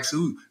Jesus asked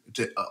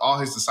all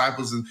his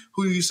disciples, and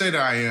who do you say that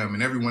I am?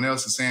 And everyone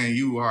else is saying,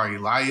 you are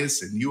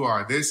Elias, and you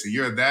are this, and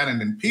you're that. And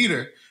then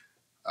Peter,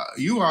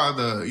 you are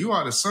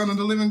the Son of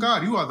the living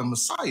God. You are the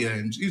Messiah.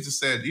 And Jesus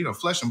said,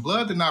 flesh and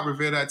blood did not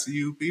reveal that to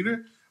you,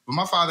 Peter, but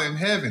my Father in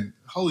heaven,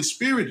 the Holy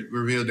Spirit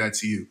revealed that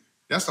to you.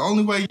 That's the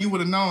only way you would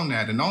have known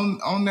that. And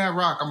on that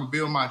rock, I'm going to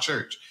build my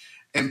church.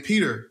 And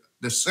Peter,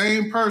 the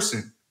same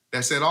person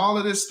that said all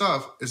of this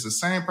stuff, is the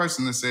same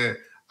person that said,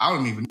 I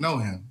don't even know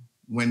him,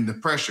 when the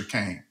pressure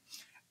came.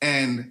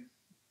 And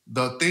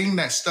the thing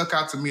that stuck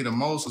out to me the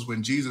most was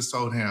when Jesus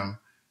told him,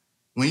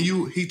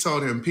 he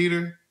told him,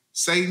 Peter,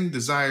 Satan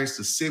desires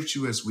to sift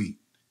you as wheat,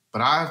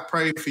 but I've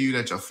prayed for you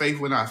that your faith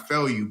will not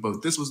fail you.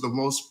 But this was the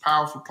most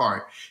powerful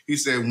part. He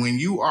said, when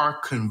you are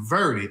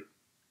converted,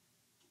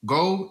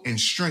 go and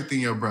strengthen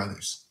your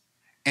brothers.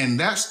 And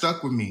that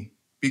stuck with me,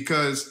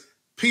 because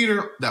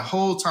Peter, the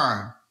whole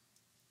time,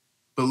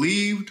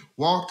 believed,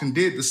 walked, and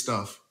did the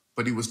stuff,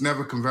 but he was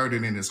never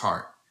converted in his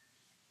heart.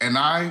 And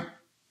I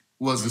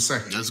was the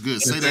second. That's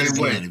good. Say that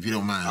again, if you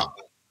don't mind.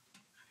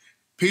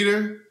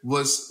 Peter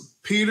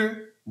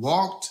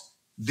walked,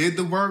 did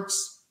the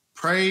works,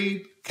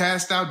 prayed,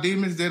 cast out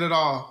demons, did it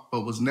all,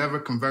 but was never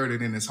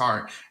converted in his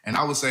heart. And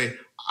I would say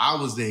I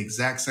was the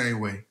exact same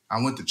way.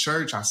 I went to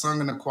church, I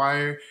sung in the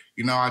choir,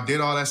 I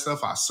did all that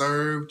stuff, I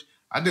served,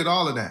 I did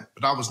all of that,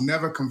 but I was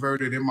never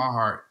converted in my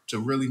heart to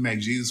really make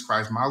Jesus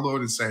Christ my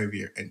Lord and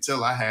Savior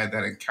until I had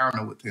that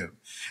encounter with him.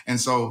 And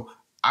so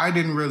I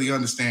didn't really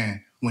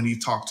understand when he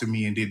talked to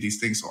me and did these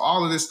things. So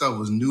all of this stuff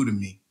was new to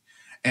me.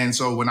 And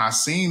so when I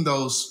seen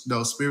those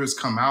spirits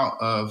come out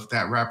of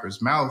that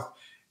rapper's mouth,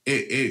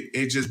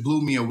 it just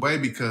blew me away,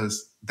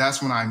 because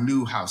that's when I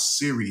knew how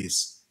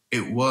serious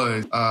it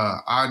was.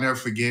 I'll never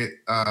forget.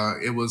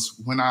 It was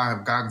when I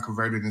have gotten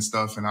converted and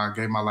stuff, and I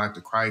gave my life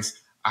to Christ.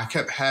 I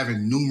kept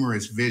having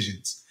numerous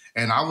visions,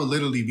 and I would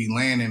literally be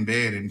laying in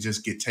bed and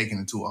just get taken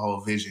into a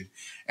whole vision.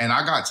 And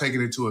I got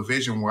taken into a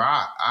vision where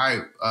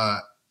I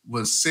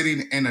was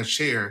sitting in a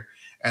chair.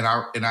 And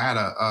I had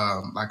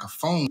a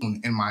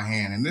phone in my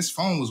hand. And this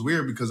phone was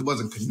weird because it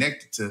wasn't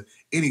connected to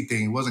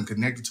anything. It wasn't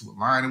connected to a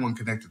line. It wasn't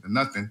connected to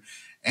nothing.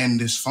 And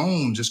this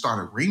phone just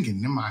started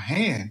ringing in my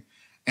hand.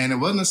 And it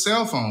wasn't a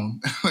cell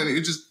phone.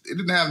 It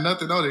didn't have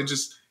nothing on it.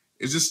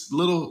 It's just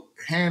little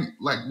hand,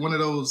 like one of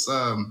those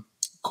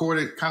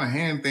corded kind of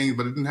hand things,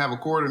 but it didn't have a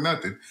cord or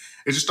nothing.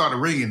 It just started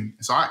ringing.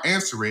 So I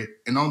answer it.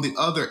 And on the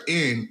other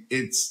end,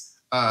 it's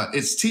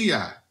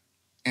T.I.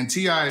 And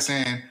T.I. is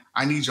saying,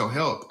 I need your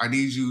help. I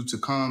need you to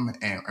come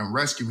and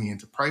rescue me and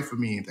to pray for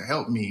me and to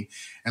help me.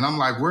 And I'm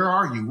like, where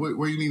are you?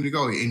 Where you need to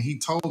go? And he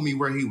told me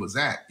where he was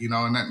at,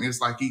 and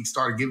it's like he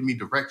started giving me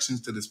directions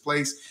to this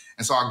place.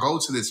 And so I go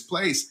to this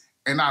place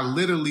and I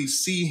literally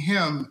see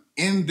him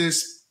in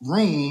this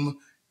room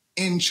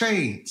in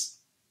chains,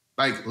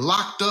 like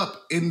locked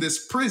up in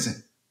this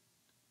prison.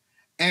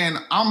 And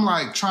I'm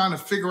like trying to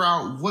figure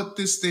out what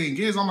this thing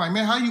is. I'm like,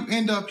 man, how you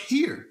end up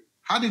here?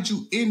 How did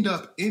you end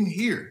up in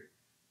here?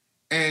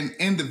 And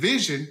in the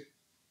vision,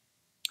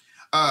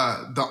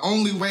 the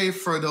only way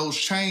for those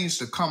chains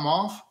to come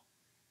off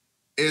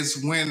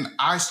is when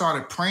I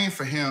started praying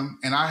for him.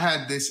 And I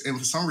had this, and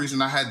for some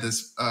reason I had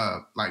this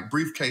like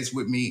briefcase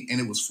with me, and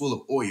it was full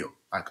of oil,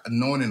 like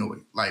anointing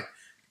oil.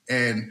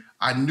 And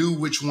I knew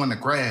which one to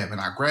grab.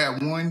 And I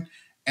grabbed one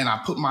and I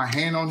put my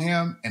hand on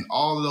him, and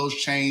all of those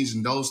chains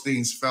and those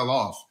things fell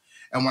off.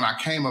 And when I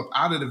came up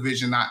out of the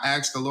vision, I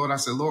asked the Lord, I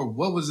said, Lord,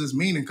 what was this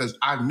meaning? Because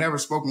I've never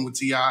spoken with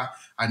T.I.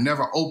 I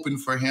never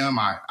opened for him.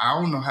 I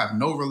don't have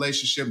no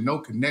relationship, no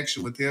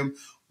connection with him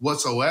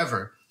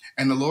whatsoever.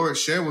 And the Lord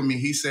shared with me,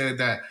 he said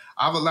that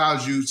I've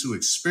allowed you to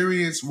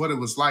experience what it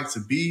was like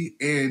to be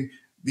in,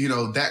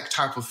 that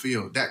type of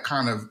field, that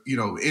kind of,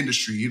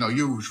 industry.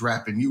 You was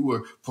rapping, you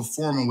were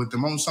performing with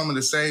them on some of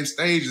the same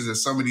stages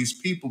as some of these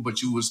people,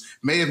 but you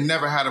may have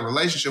never had a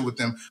relationship with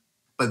them.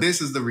 But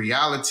this is the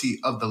reality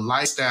of the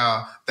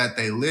lifestyle that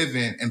they live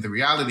in. And the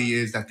reality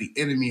is that the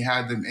enemy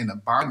had them in a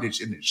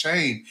bondage, in a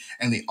chain.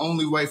 And the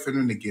only way for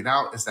them to get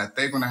out is that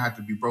they're going to have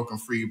to be broken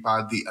free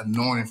by the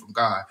anointing from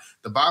God.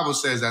 The Bible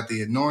says that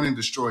the anointing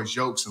destroys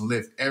yokes and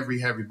lifts every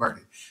heavy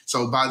burden.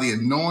 So by the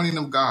anointing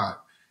of God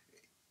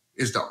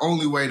is the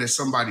only way that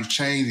somebody's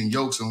chains and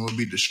yokes and will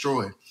be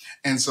destroyed.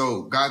 And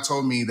so God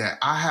told me that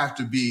I have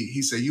to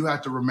he said, you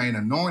have to remain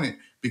anointed,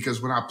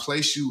 because when I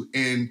place you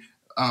in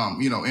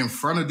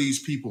front of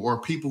these people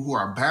or people who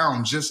are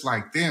bound just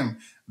like them,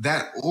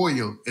 that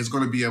oil is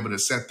going to be able to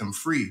set them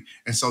free.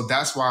 And so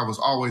that's why it was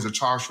always a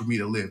charge for me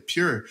to live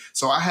pure.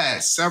 So I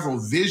had several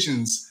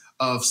visions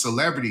of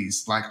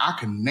celebrities, like I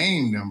can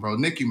name them, bro.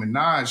 Nicki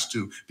Minaj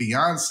to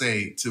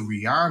Beyonce to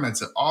Rihanna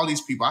to all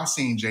these people. I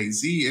seen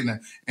Jay-Z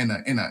in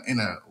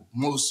a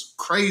most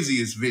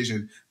craziest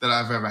vision that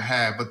I've ever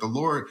had. But the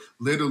Lord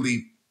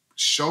literally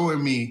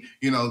showing me,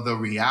 the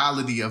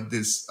reality of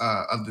this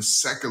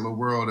secular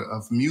world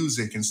of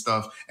music and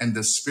stuff, and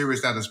the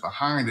spirits that is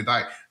behind it.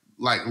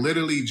 Like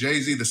literally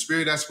Jay-Z, the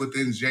spirit that's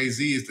within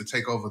Jay-Z is to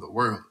take over the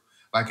world.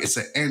 Like it's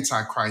an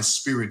antichrist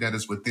spirit that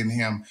is within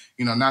him,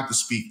 not to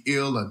speak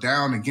ill or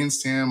down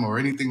against him or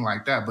anything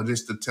like that, but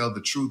just to tell the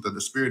truth of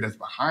the spirit that's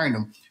behind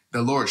him.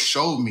 The Lord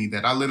showed me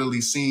that I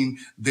literally seen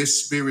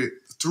this spirit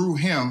through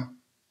him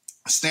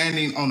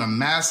standing on a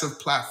massive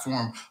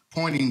platform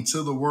pointing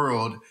to the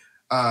world,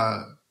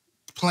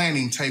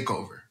 planning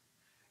takeover.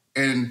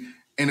 And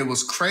it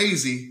was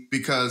crazy,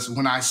 because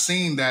when I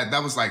seen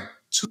that was like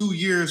 2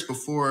 years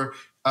before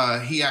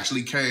he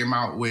actually came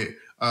out with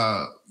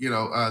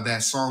that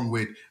song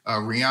with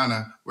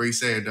Rihanna, where he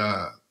said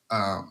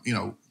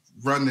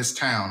run this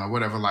town or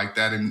whatever like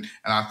that. And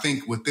I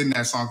think within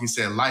that song he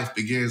said life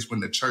begins when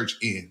the church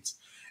ends.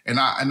 And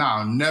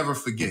I'll never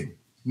forget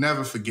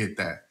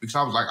that, because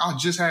I was like, I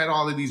just had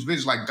all of these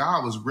visions. Like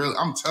God was real.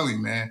 I'm telling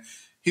you, man.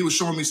 He was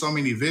showing me so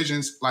many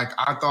visions. Like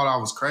I thought I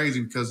was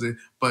crazy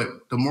but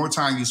the more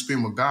time you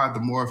spend with God, the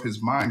more of his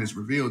mind is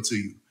revealed to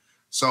you.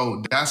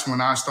 So that's when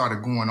I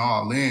started going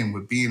all in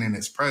with being in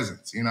his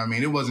presence. You know what I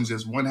mean? It wasn't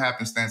just one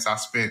happenstance I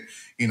spent,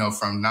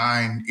 from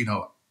 9,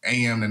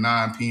 a.m. to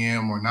 9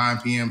 p.m. or 9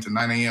 p.m. to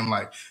 9 a.m.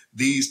 Like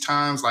these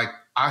times, like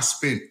I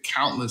spent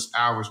countless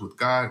hours with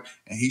God,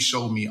 and he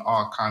showed me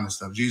all kind of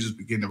stuff. Jesus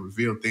began to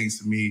reveal things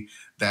to me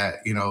that,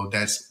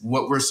 that's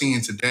what we're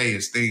seeing today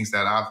is things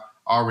that I've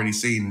already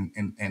seen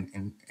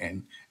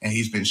and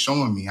he's been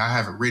showing me. I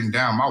have it written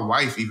down. My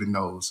wife even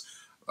knows.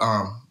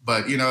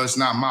 But it's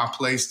not my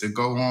place to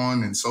go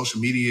on and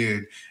social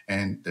media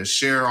and to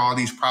share all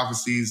these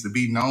prophecies to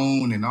be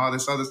known and all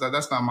this other stuff.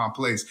 That's not my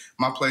place.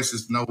 My place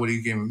is to know what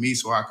he's giving me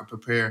so I can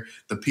prepare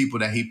the people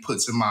that he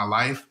puts in my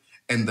life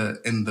and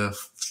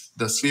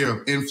the sphere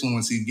of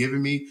influence he's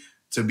given me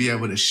to be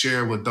able to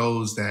share with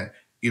those that,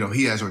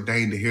 he has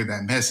ordained to hear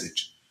that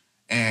message.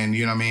 And,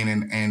 you know what I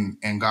mean?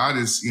 And God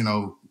is,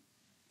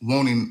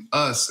 wanting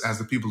us as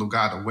the people of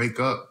God to wake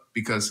up,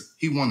 because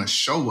he want to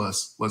show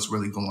us what's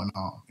really going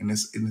on. And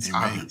it's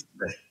obvious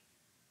today.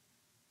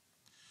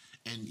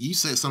 And you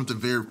said something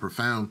very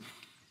profound.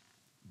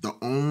 The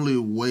only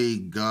way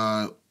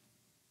God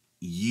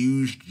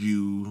used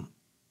you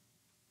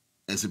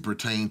as it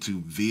pertained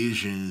to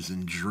visions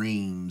and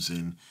dreams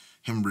and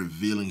him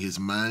revealing his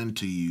mind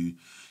to you,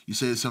 you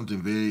said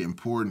something very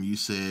important. You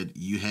said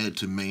you had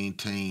to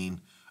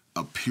maintain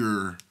a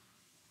pure,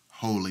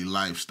 holy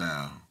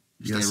lifestyle.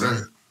 Yes, sir.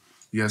 Right?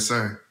 Yes,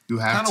 sir. You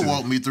have to. Kind of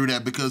walk me through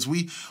that, because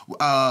we,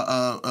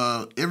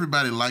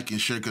 everybody like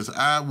and share, because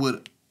I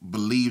would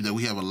believe that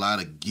we have a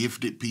lot of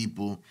gifted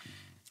people.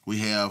 We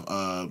have,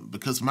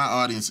 because my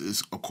audience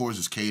is, of course,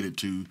 is catered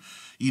to,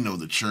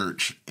 the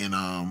church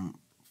and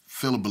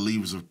fellow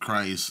believers of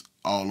Christ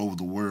all over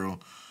the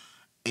world.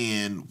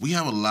 And we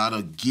have a lot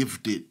of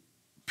gifted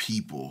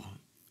people,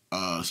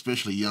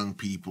 especially young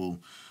people,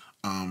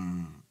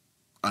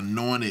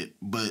 anointed,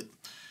 but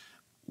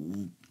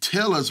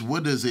tell us,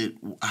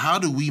 how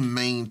do we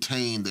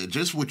maintain that?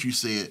 Just what you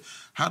said,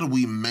 how do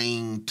we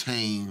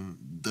maintain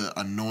the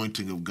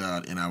anointing of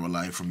God in our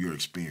life from your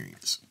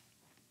experience?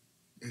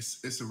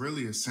 It's a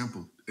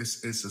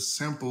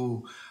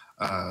simple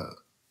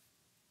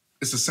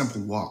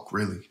walk,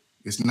 really.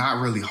 It's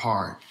not really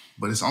hard,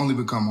 but it's only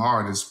become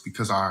hard is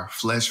because our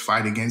flesh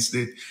fight against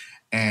it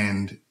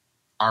and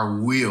our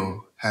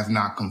will have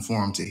not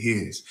conformed to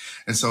his.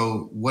 And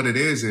so what it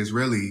is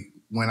really,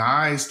 when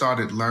I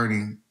started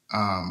learning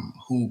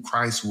who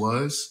Christ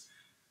was,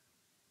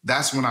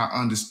 that's when I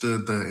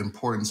understood the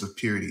importance of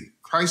purity.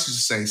 Christ used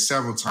to say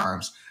several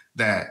times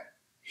that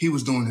he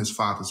was doing his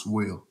Father's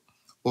will,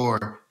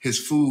 or his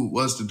food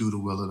was to do the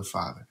will of the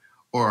Father,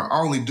 or I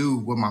only do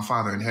what my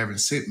Father in heaven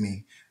sent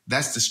me.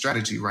 That's the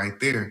strategy right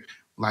there.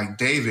 Like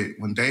David,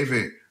 when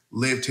David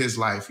lived his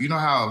life, you know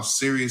how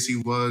serious he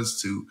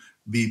was to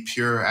be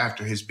pure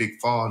after his big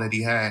fall that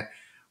he had,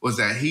 was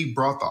that he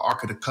brought the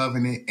Ark of the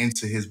Covenant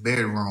into his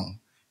bedroom.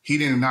 He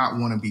did not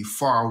want to be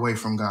far away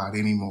from God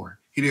anymore.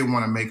 He didn't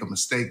want to make a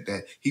mistake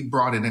that he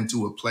brought it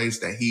into a place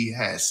that he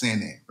had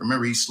sin in.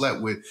 Remember, he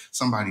slept with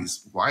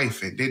somebody's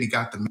wife, and then he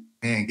got the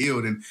man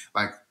killed, and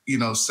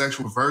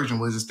sexual perversion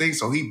was his thing.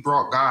 So he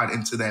brought God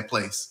into that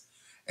place.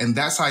 And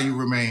that's how you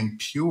remain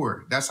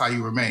pure. That's how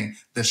you remain.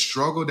 The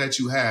struggle that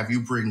you have,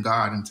 you bring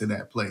God into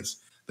that place.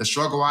 The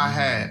struggle I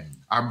had,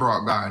 I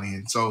brought God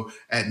in. So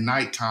at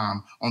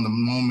nighttime, on the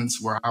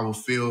moments where I will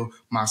feel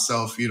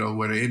myself,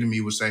 where the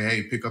enemy would say,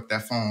 hey, pick up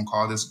that phone,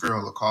 call this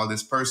girl or call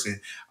this person,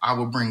 I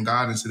will bring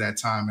God into that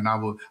time, and I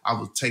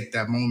will take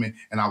that moment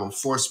and I will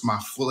force my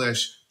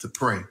flesh to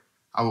pray.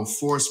 I will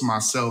force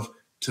myself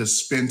to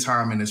spend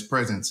time in his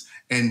presence.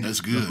 And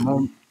that's good.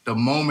 The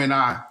moment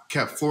I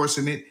kept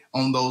forcing it,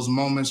 on those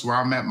moments where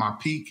I'm at my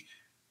peak,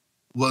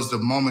 was the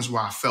moments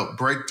where I felt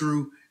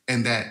breakthrough,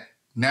 and that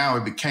now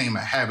it became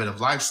a habit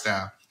of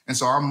lifestyle. And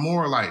so I'm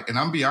more like, and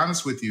I'm be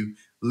honest with you,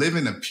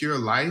 living a pure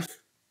life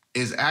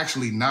is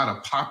actually not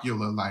a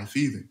popular life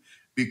either,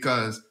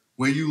 because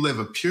when you live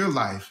a pure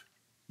life,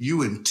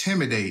 you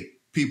intimidate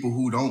people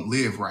who don't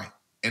live right.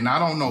 And I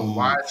don't know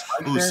why it's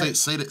like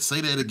that.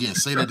 Say that again.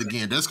 Say that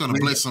again. That's going to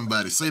bless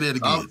somebody. Say that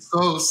again. I'm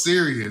so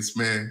serious,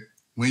 man.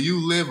 When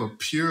you live a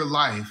pure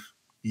life,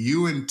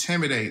 you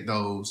intimidate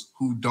those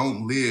who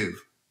don't live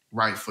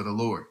right for the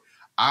Lord.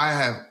 I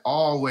have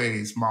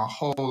always, my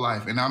whole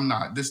life, and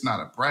this is not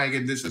a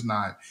bragging, this is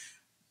not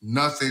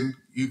nothing.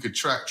 You could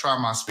try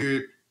my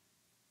spirit.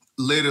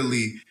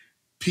 Literally,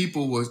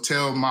 people will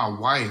tell my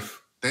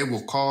wife, they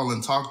will call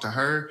and talk to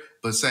her,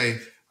 but say,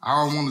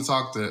 I don't want to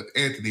talk to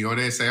Anthony, or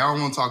they say, I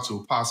don't want to talk to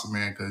Apostle,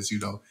 man, because,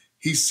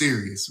 he's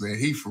serious, man.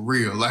 He for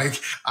real.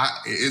 Like,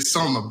 it's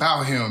something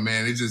about him,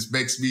 man. It just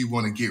makes me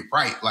want to get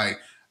right. Like,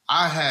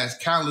 I had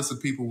countless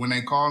of people, when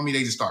they call me,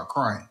 they just start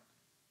crying.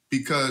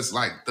 Because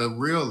like the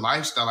real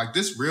lifestyle, like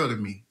this real to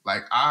me.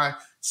 Like I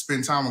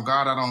spend time with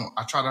God.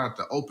 I try to have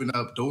to open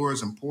up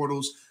doors and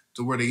portals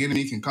to where the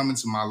enemy can come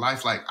into my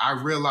life. Like I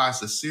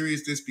realized the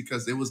seriousness,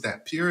 because it was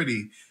that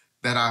purity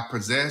that I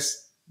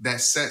possessed that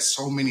set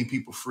so many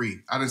people free.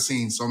 I done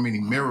seen so many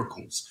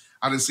miracles.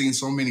 I done seen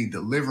so many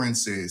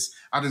deliverances.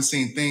 I done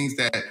seen things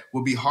that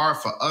would be hard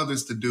for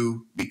others to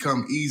do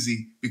become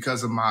easy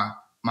because of my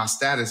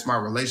status, my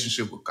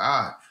relationship with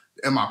God.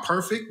 Am I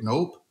perfect?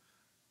 Nope.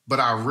 But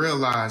I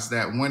realize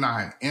that when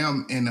I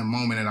am in a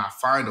moment and I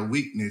find a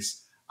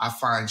weakness, I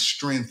find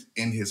strength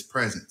in his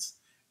presence.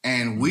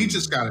 And we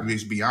just got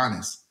to be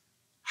honest.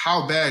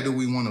 How bad do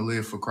we want to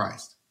live for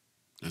Christ?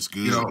 That's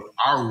good. You know,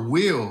 our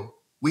will,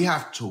 we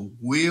have to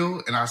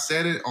will, and I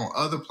said it on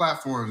other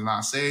platforms and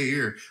I say it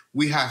here,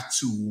 we have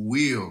to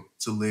will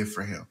to live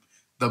for him.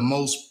 The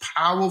most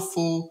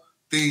powerful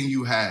thing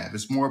you have,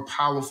 it's more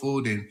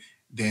powerful than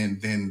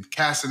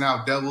casting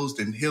out devils,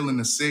 than healing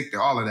the sick, than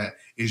all of that,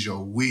 is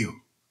your will.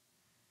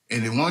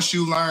 And then once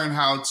you learn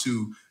how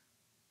to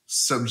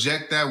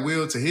subject that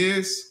will to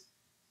his,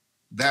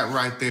 that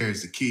right there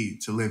is the key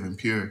to living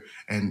pure.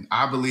 And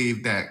I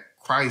believe that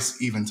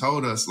Christ even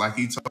told us, like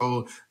he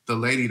told the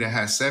lady that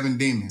had 7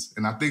 demons,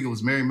 and I think it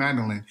was Mary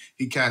Magdalene,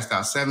 he cast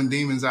out 7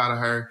 demons out of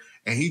her,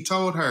 and he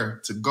told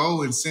her to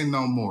go and sin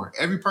no more.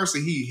 Every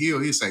person he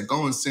healed, he said,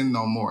 go and sin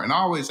no more. And I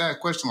always had a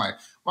question like,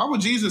 why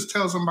would Jesus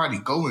tell somebody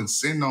go and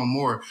sin no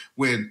more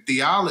when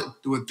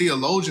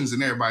theologians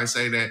and everybody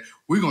say that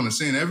we're going to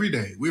sin every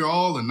day? We're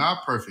all and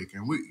not perfect.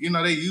 And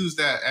they use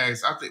that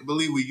as,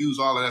 believe we use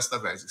all of that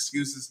stuff as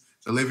excuses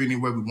to live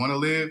anywhere we want to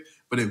live.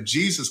 But if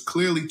Jesus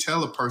clearly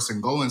tell a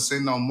person go and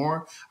sin no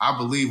more, I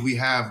believe we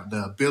have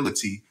the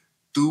ability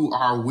through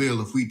our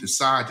will, if we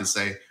decide to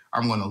say,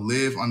 I'm going to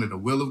live under the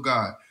will of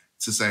God,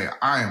 to say,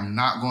 I am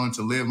not going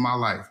to live my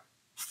life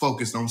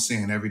focused on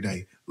sin every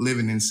day,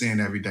 living in sin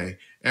every day.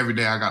 Every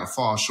day I got to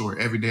fall short.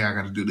 Every day I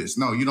got to do this.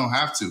 No, you don't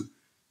have to.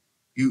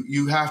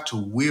 You have to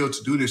will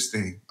to do this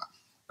thing.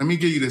 Let me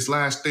give you this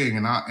last thing,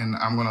 and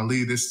I'm going to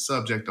leave this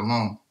subject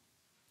alone.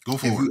 Go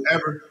for it. If you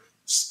ever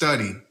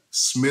study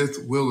Smith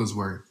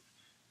Wigglesworth,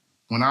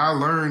 when I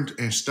learned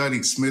and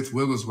studied Smith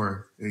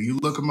Wigglesworth, you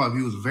look him up,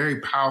 he was a very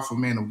powerful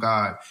man of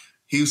God.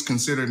 He was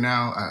considered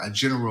now a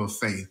general of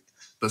faith.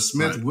 But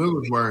Smith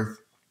Wigglesworth,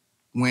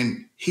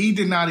 when he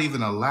did not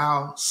even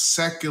allow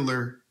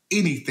secular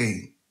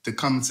anything to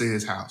come into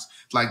his house.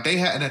 Like they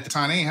had at the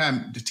time, they ain't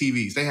had the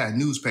TVs, they had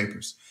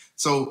newspapers.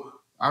 So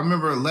I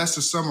remember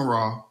Lester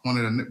Summerall,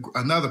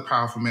 another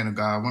powerful man of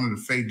God, one of the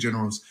faith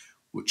generals,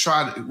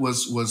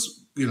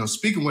 was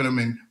speaking with him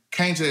and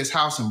came to his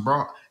house and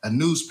brought a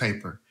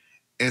newspaper.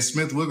 And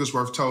Smith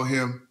Wigglesworth told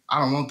him, I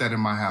don't want that in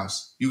my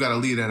house. You got to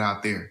leave that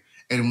out there.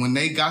 And when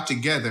they got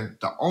together,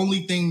 the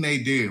only thing they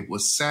did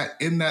was sat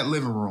in that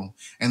living room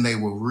and they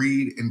would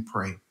read and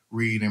pray,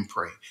 read and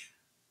pray.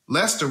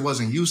 Lester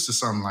wasn't used to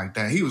something like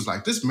that. He was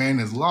like, this man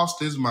has lost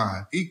his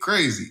mind. He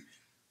crazy.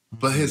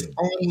 But his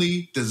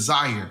only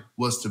desire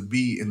was to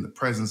be in the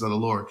presence of the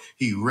Lord.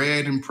 He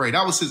read and prayed.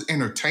 That was his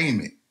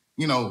entertainment.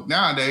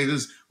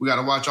 Nowadays we got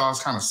to watch all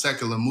kind of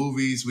secular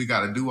movies. We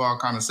got to do all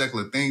kind of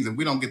secular things. If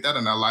we don't get that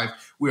in our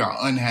life, we are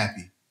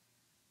unhappy.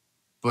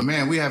 But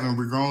man, we haven't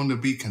grown to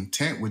be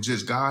content with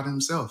just God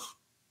himself.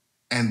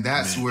 And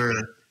that's where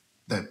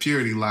that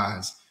purity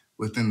lies,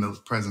 within the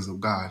presence of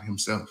God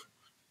himself.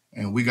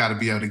 And we got to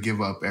be able to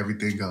give up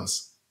everything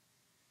else.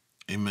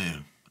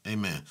 Amen.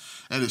 Amen.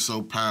 That is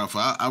so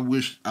powerful. I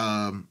wish,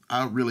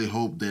 I really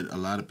hope that a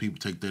lot of people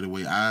take that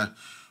away. I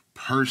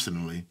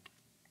personally,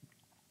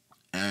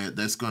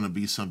 that's going to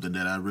be something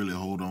that I really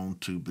hold on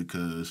to,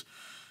 because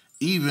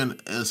even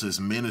as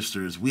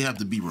ministers, we have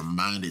to be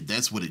reminded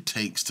that's what it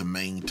takes to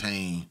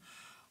maintain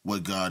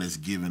what God has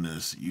given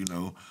us.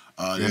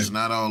 It's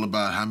not all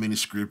about how many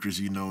scriptures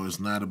you know. It's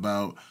not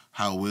about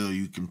how well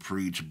you can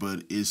preach,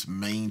 but it's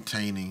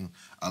maintaining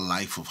a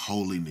life of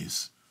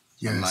holiness,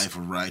 a life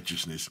of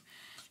righteousness.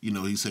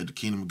 He said the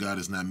kingdom of God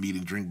is not meat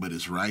and drink, but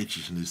it's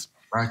righteousness,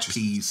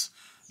 peace,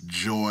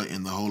 joy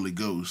in the Holy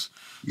Ghost.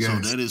 So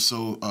that is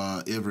so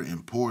ever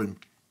important.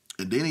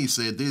 And then he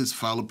said this,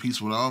 follow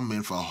peace with all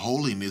men, for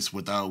holiness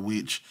without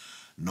which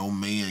no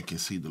man can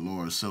see the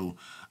Lord. So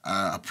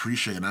I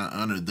appreciate and I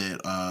honor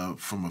that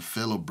from a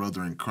fellow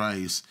brother in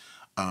Christ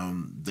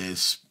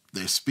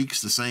that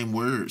speaks the same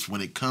words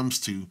when it comes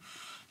to,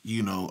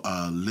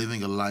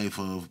 living a life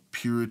of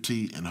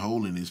purity and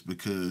holiness,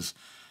 because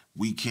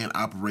we can't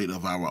operate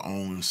of our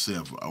own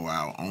self or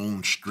our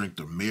own strength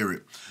or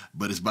merit,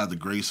 but it's by the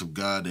grace of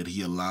God that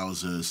he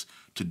allows us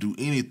to do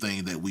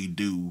anything that we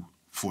do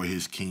for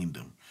his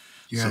kingdom.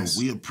 Yes.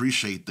 So we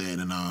appreciate that,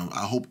 and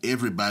I hope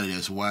everybody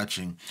that's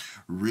watching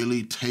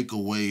really take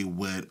away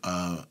what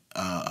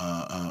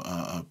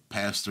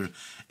Pastor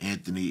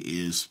Anthony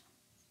is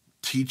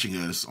teaching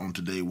us on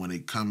today when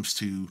it comes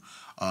to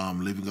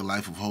living a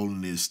life of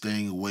holiness,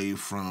 staying away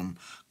from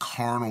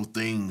carnal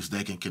things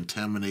that can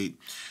contaminate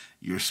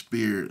your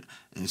spirit.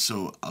 And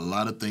so a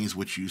lot of things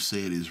what you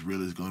said is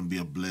really going to be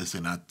a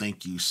blessing. I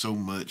thank you so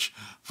much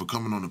for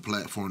coming on the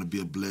platform to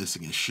be a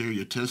blessing and share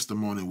your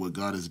testimony, what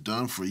God has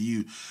done for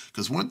you.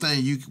 Because one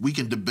thing, we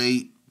can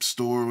debate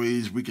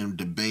stories, we can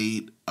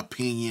debate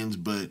opinions,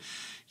 but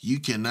you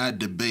cannot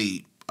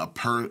debate a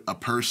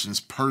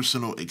person's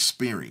personal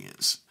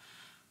experience.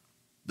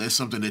 That's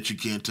something that you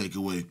can't take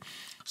away.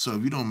 So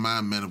if you don't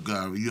mind, man of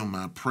God, if you don't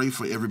mind, pray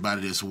for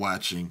everybody that's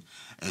watching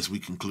as we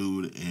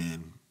conclude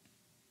and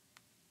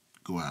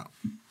go out.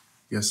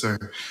 Yes, sir.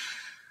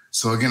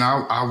 So again,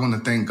 I want to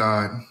thank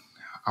God.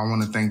 I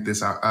want to thank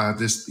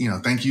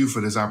thank you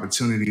for this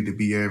opportunity to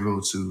be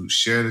able to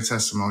share the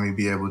testimony,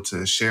 be able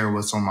to share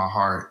what's on my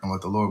heart and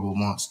what the Lord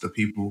wants the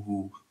people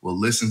who will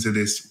listen to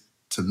this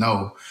to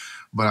know.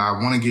 But I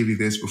want to give you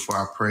this before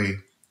I pray.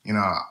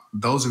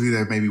 Those of you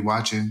that may be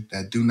watching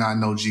that do not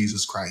know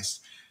Jesus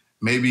Christ,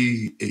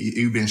 maybe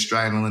you've been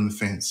straddling the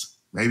fence.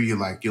 Maybe you're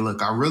like,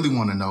 look, I really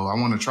want to know. I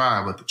want to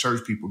try, but the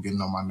church people getting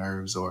on my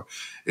nerves, or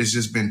it's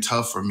just been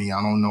tough for me.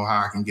 I don't know how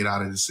I can get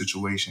out of this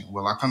situation.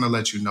 Well, I kind of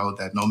let you know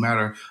that no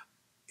matter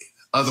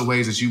other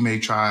ways that you may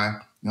try,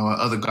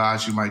 other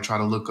gods you might try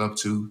to look up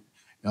to,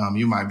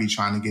 you might be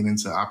trying to get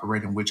into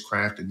operating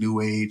witchcraft and new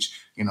age,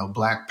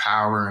 black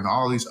power and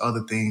all these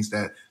other things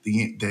that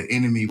the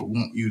enemy will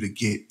want you to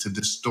get to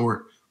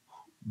distort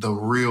the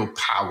real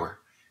power.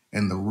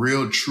 And the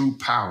real true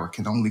power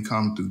can only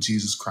come through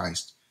Jesus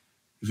Christ.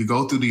 If you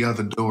go through the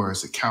other door,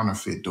 it's a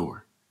counterfeit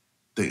door.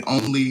 The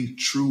only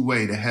true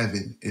way to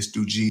heaven is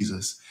through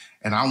Jesus.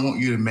 And I want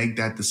you to make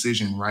that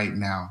decision right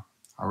now.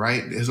 All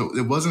right. So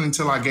it wasn't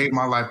until I gave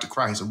my life to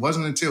Christ. It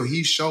wasn't until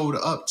he showed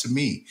up to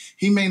me.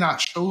 He may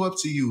not show up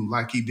to you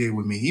like he did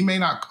with me. He may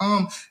not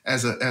come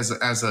as a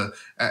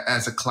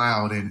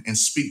cloud and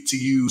speak to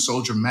you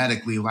so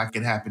dramatically like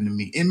it happened to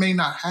me. It may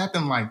not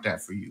happen like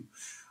that for you.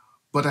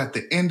 But at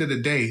the end of the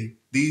day,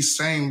 these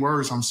same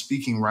words I'm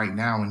speaking right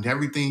now and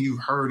everything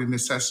you've heard in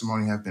this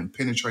testimony have been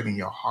penetrating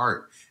your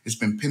heart. It's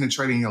been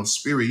penetrating your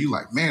spirit. You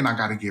like, man, I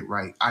got to get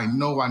right. I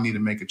know I need to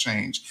make a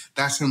change.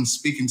 That's him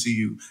speaking to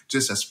you,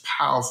 just as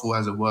powerful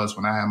as it was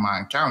when I had my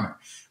encounter.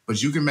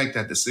 But you can make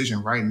that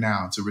decision right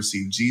now to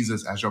receive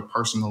Jesus as your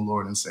personal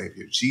Lord and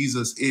Savior.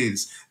 Jesus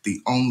is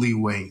the only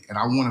way. And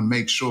I want to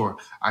make sure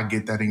I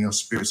get that in your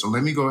spirit. So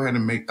let me go ahead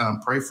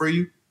and pray for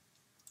you.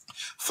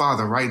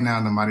 Father, right now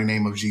in the mighty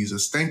name of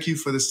Jesus, thank you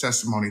for this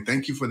testimony.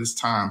 Thank you for this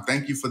time.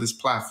 Thank you for this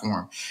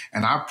platform.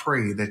 And I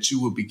pray that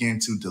you will begin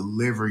to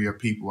deliver your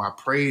people. I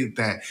pray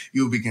that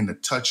you'll begin to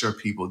touch your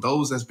people,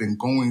 those that's been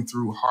going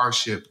through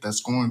hardship,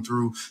 that's going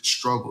through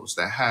struggles,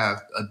 that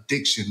have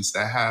addictions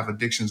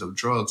of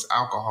drugs,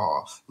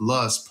 alcohol,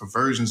 lust,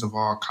 perversions of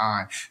all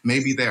kind.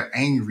 Maybe they're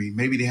angry.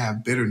 Maybe they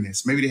have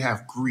bitterness. Maybe they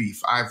have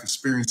grief. I've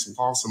experienced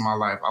loss in my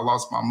life. I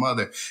lost my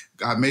mother.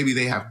 God, maybe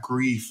they have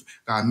grief.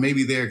 God,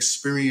 maybe they're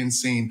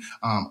experiencing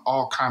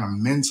all kind of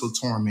mental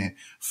torment.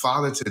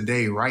 Father,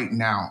 today, right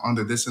now,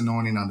 under this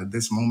anointing, under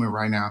this moment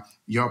right now,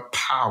 your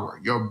power,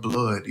 your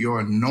blood,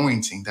 your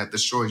anointing that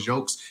destroys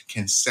yokes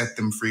can set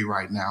them free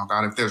right now.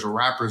 God, if there's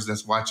rappers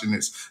that's watching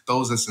this,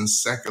 those that's in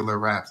secular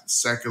rap,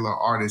 secular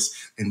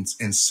artists, in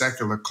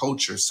secular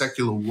culture,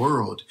 secular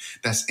world,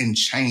 that's in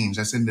chains,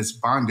 that's in this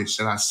bondage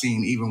that I've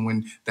seen, even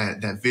when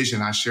that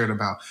vision I shared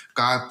about,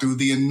 God, through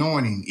the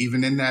anointing,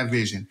 even in that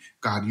vision,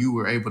 God, you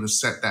were able to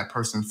set that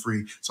person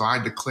free. So I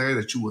declare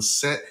that you will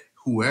set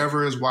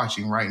whoever is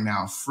watching right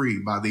now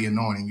free by the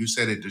anointing. You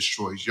said it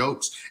destroys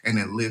yokes and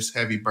it lifts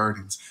heavy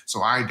burdens.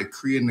 So I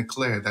decree and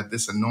declare that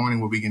this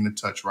anointing will begin to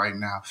touch right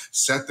now.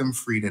 Set them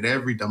free, that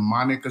every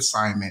demonic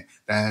assignment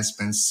that has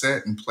been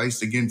set and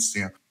placed against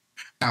them,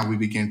 now we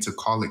begin to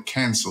call it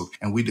canceled,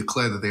 and we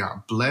declare that they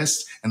are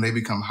blessed and they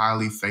become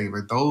highly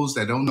favored. Those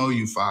that don't know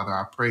you, Father,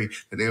 I pray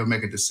that they will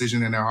make a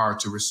decision in their heart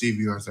to receive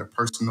you as their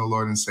personal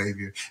Lord and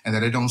Savior, and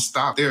that they don't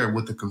stop there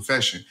with the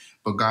confession,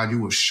 but God, you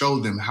will show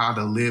them how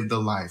to live the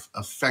life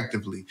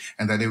effectively,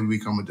 and that they will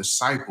become a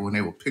disciple and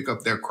they will pick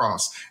up their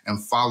cross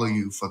and follow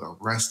you for the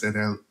rest of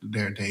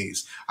their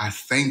days. I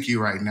thank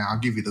you right now. I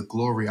give you the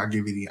glory. I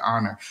give you the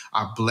honor.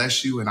 I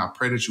bless you, and I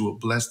pray that you will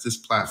bless this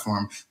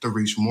platform to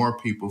reach more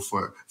people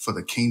for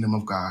the kingdom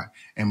of God,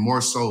 and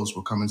more souls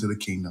will come into the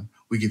kingdom.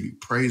 We give you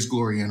praise,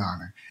 glory, and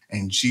honor.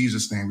 In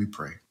Jesus' name we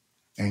pray.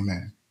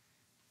 Amen.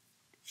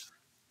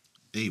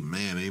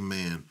 Amen.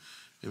 Amen.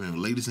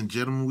 Amen. Ladies and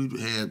gentlemen, we've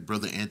had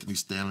Brother Anthony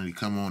Stanley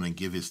come on and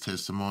give his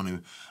testimony.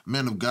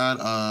 Man of God,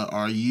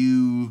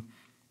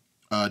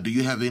 do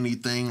you have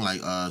anything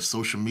like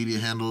social media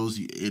handles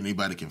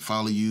anybody can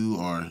follow you,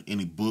 or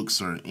any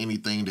books or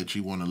anything that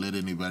you want to let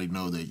anybody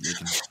know that they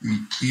can?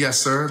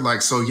 Yes, sir.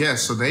 So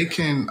they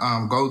can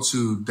go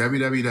to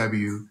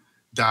www.ram,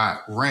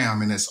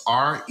 and it's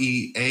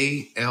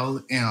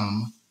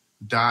REALM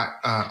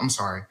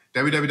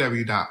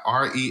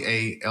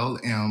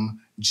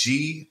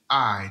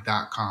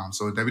www.realmgi.com.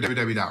 So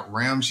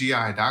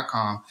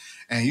www.ramgi.com.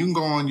 And you can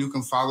go on, you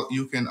can follow,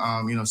 you can,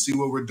 see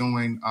what we're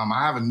doing.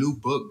 I have a new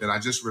book that I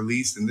just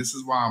released, and this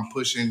is why I'm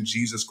pushing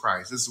Jesus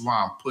Christ. This is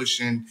why I'm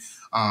pushing,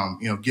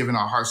 giving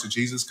our hearts to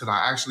Jesus, because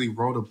I actually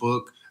wrote a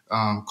book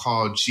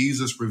called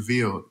Jesus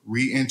Revealed,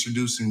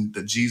 reintroducing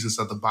the Jesus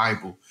of the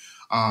Bible.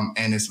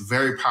 And it's a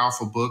very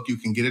powerful book. You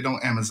can get it on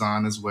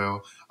Amazon as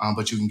well,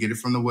 but you can get it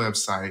from the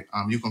website.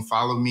 You can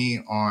follow me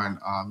on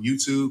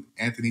YouTube,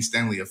 Anthony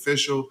Stanley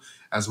Official.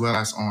 as well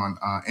as on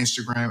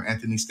Instagram,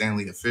 Anthony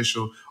Stanley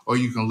Official, or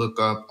you can look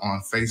up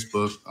on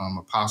Facebook,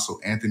 Apostle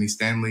Anthony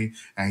Stanley,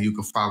 and you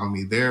can follow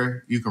me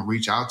there. You can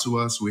reach out to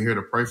us. We're here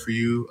to pray for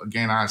you.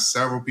 Again, I have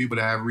several people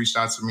that have reached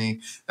out to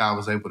me that I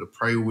was able to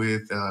pray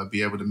with,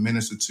 be able to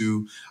minister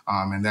to,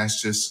 and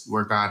that's just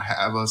where God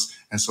have us.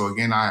 And so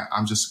again,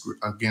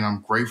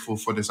 I'm grateful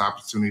for this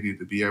opportunity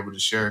to be able to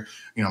share,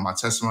 my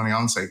testimony. I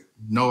don't say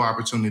no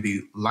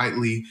opportunity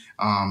lightly.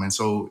 And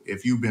so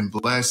if you've been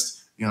blessed,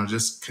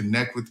 just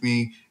connect with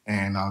me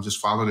and just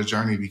follow the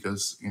journey,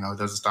 because, it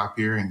doesn't stop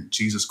here, and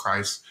Jesus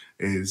Christ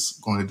is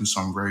going to do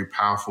something very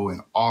powerful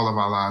in all of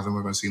our lives, and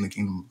we're going to see in the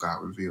kingdom of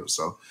God revealed.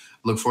 So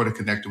look forward to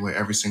connecting with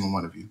every single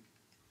one of you.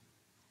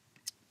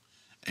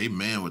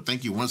 Amen. Well,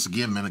 thank you once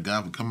again, man of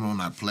God, for coming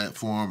on our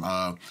platform.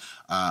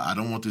 I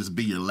don't want this to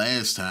be your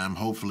last time.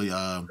 Hopefully,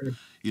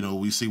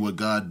 we see what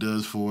God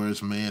does for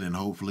us, man, and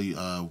hopefully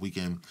we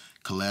can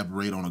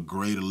collaborate on a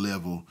greater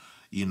level,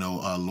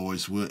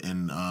 Lord's will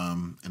in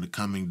the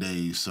coming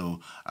days.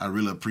 So I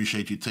really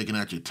appreciate you taking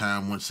out your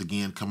time once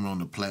again, coming on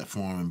the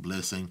platform and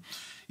blessing.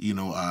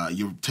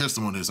 Your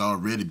testimony has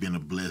already been a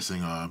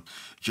blessing,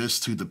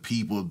 just to the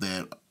people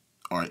that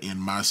are in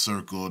my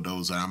circle,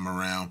 those that I'm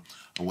around,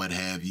 or what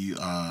have you.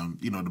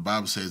 The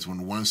Bible says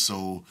when one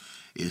soul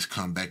is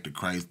come back to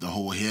Christ, the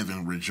whole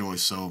heaven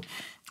rejoice. So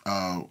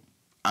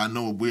I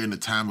know we're in a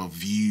time of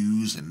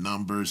views and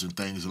numbers and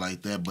things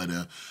like that, but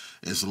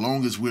as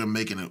long as we're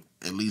making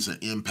at least an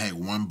impact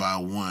one by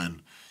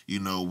one,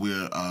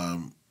 we're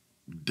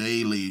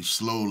daily,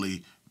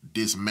 slowly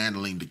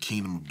dismantling the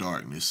kingdom of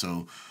darkness.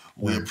 So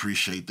we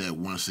appreciate that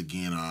once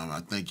again.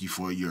 I thank you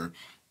for your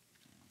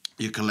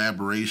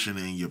collaboration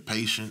and your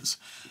patience.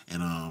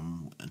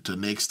 And until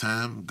next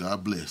time,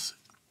 God bless.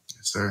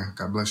 Yes, sir.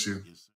 God bless you. Yes.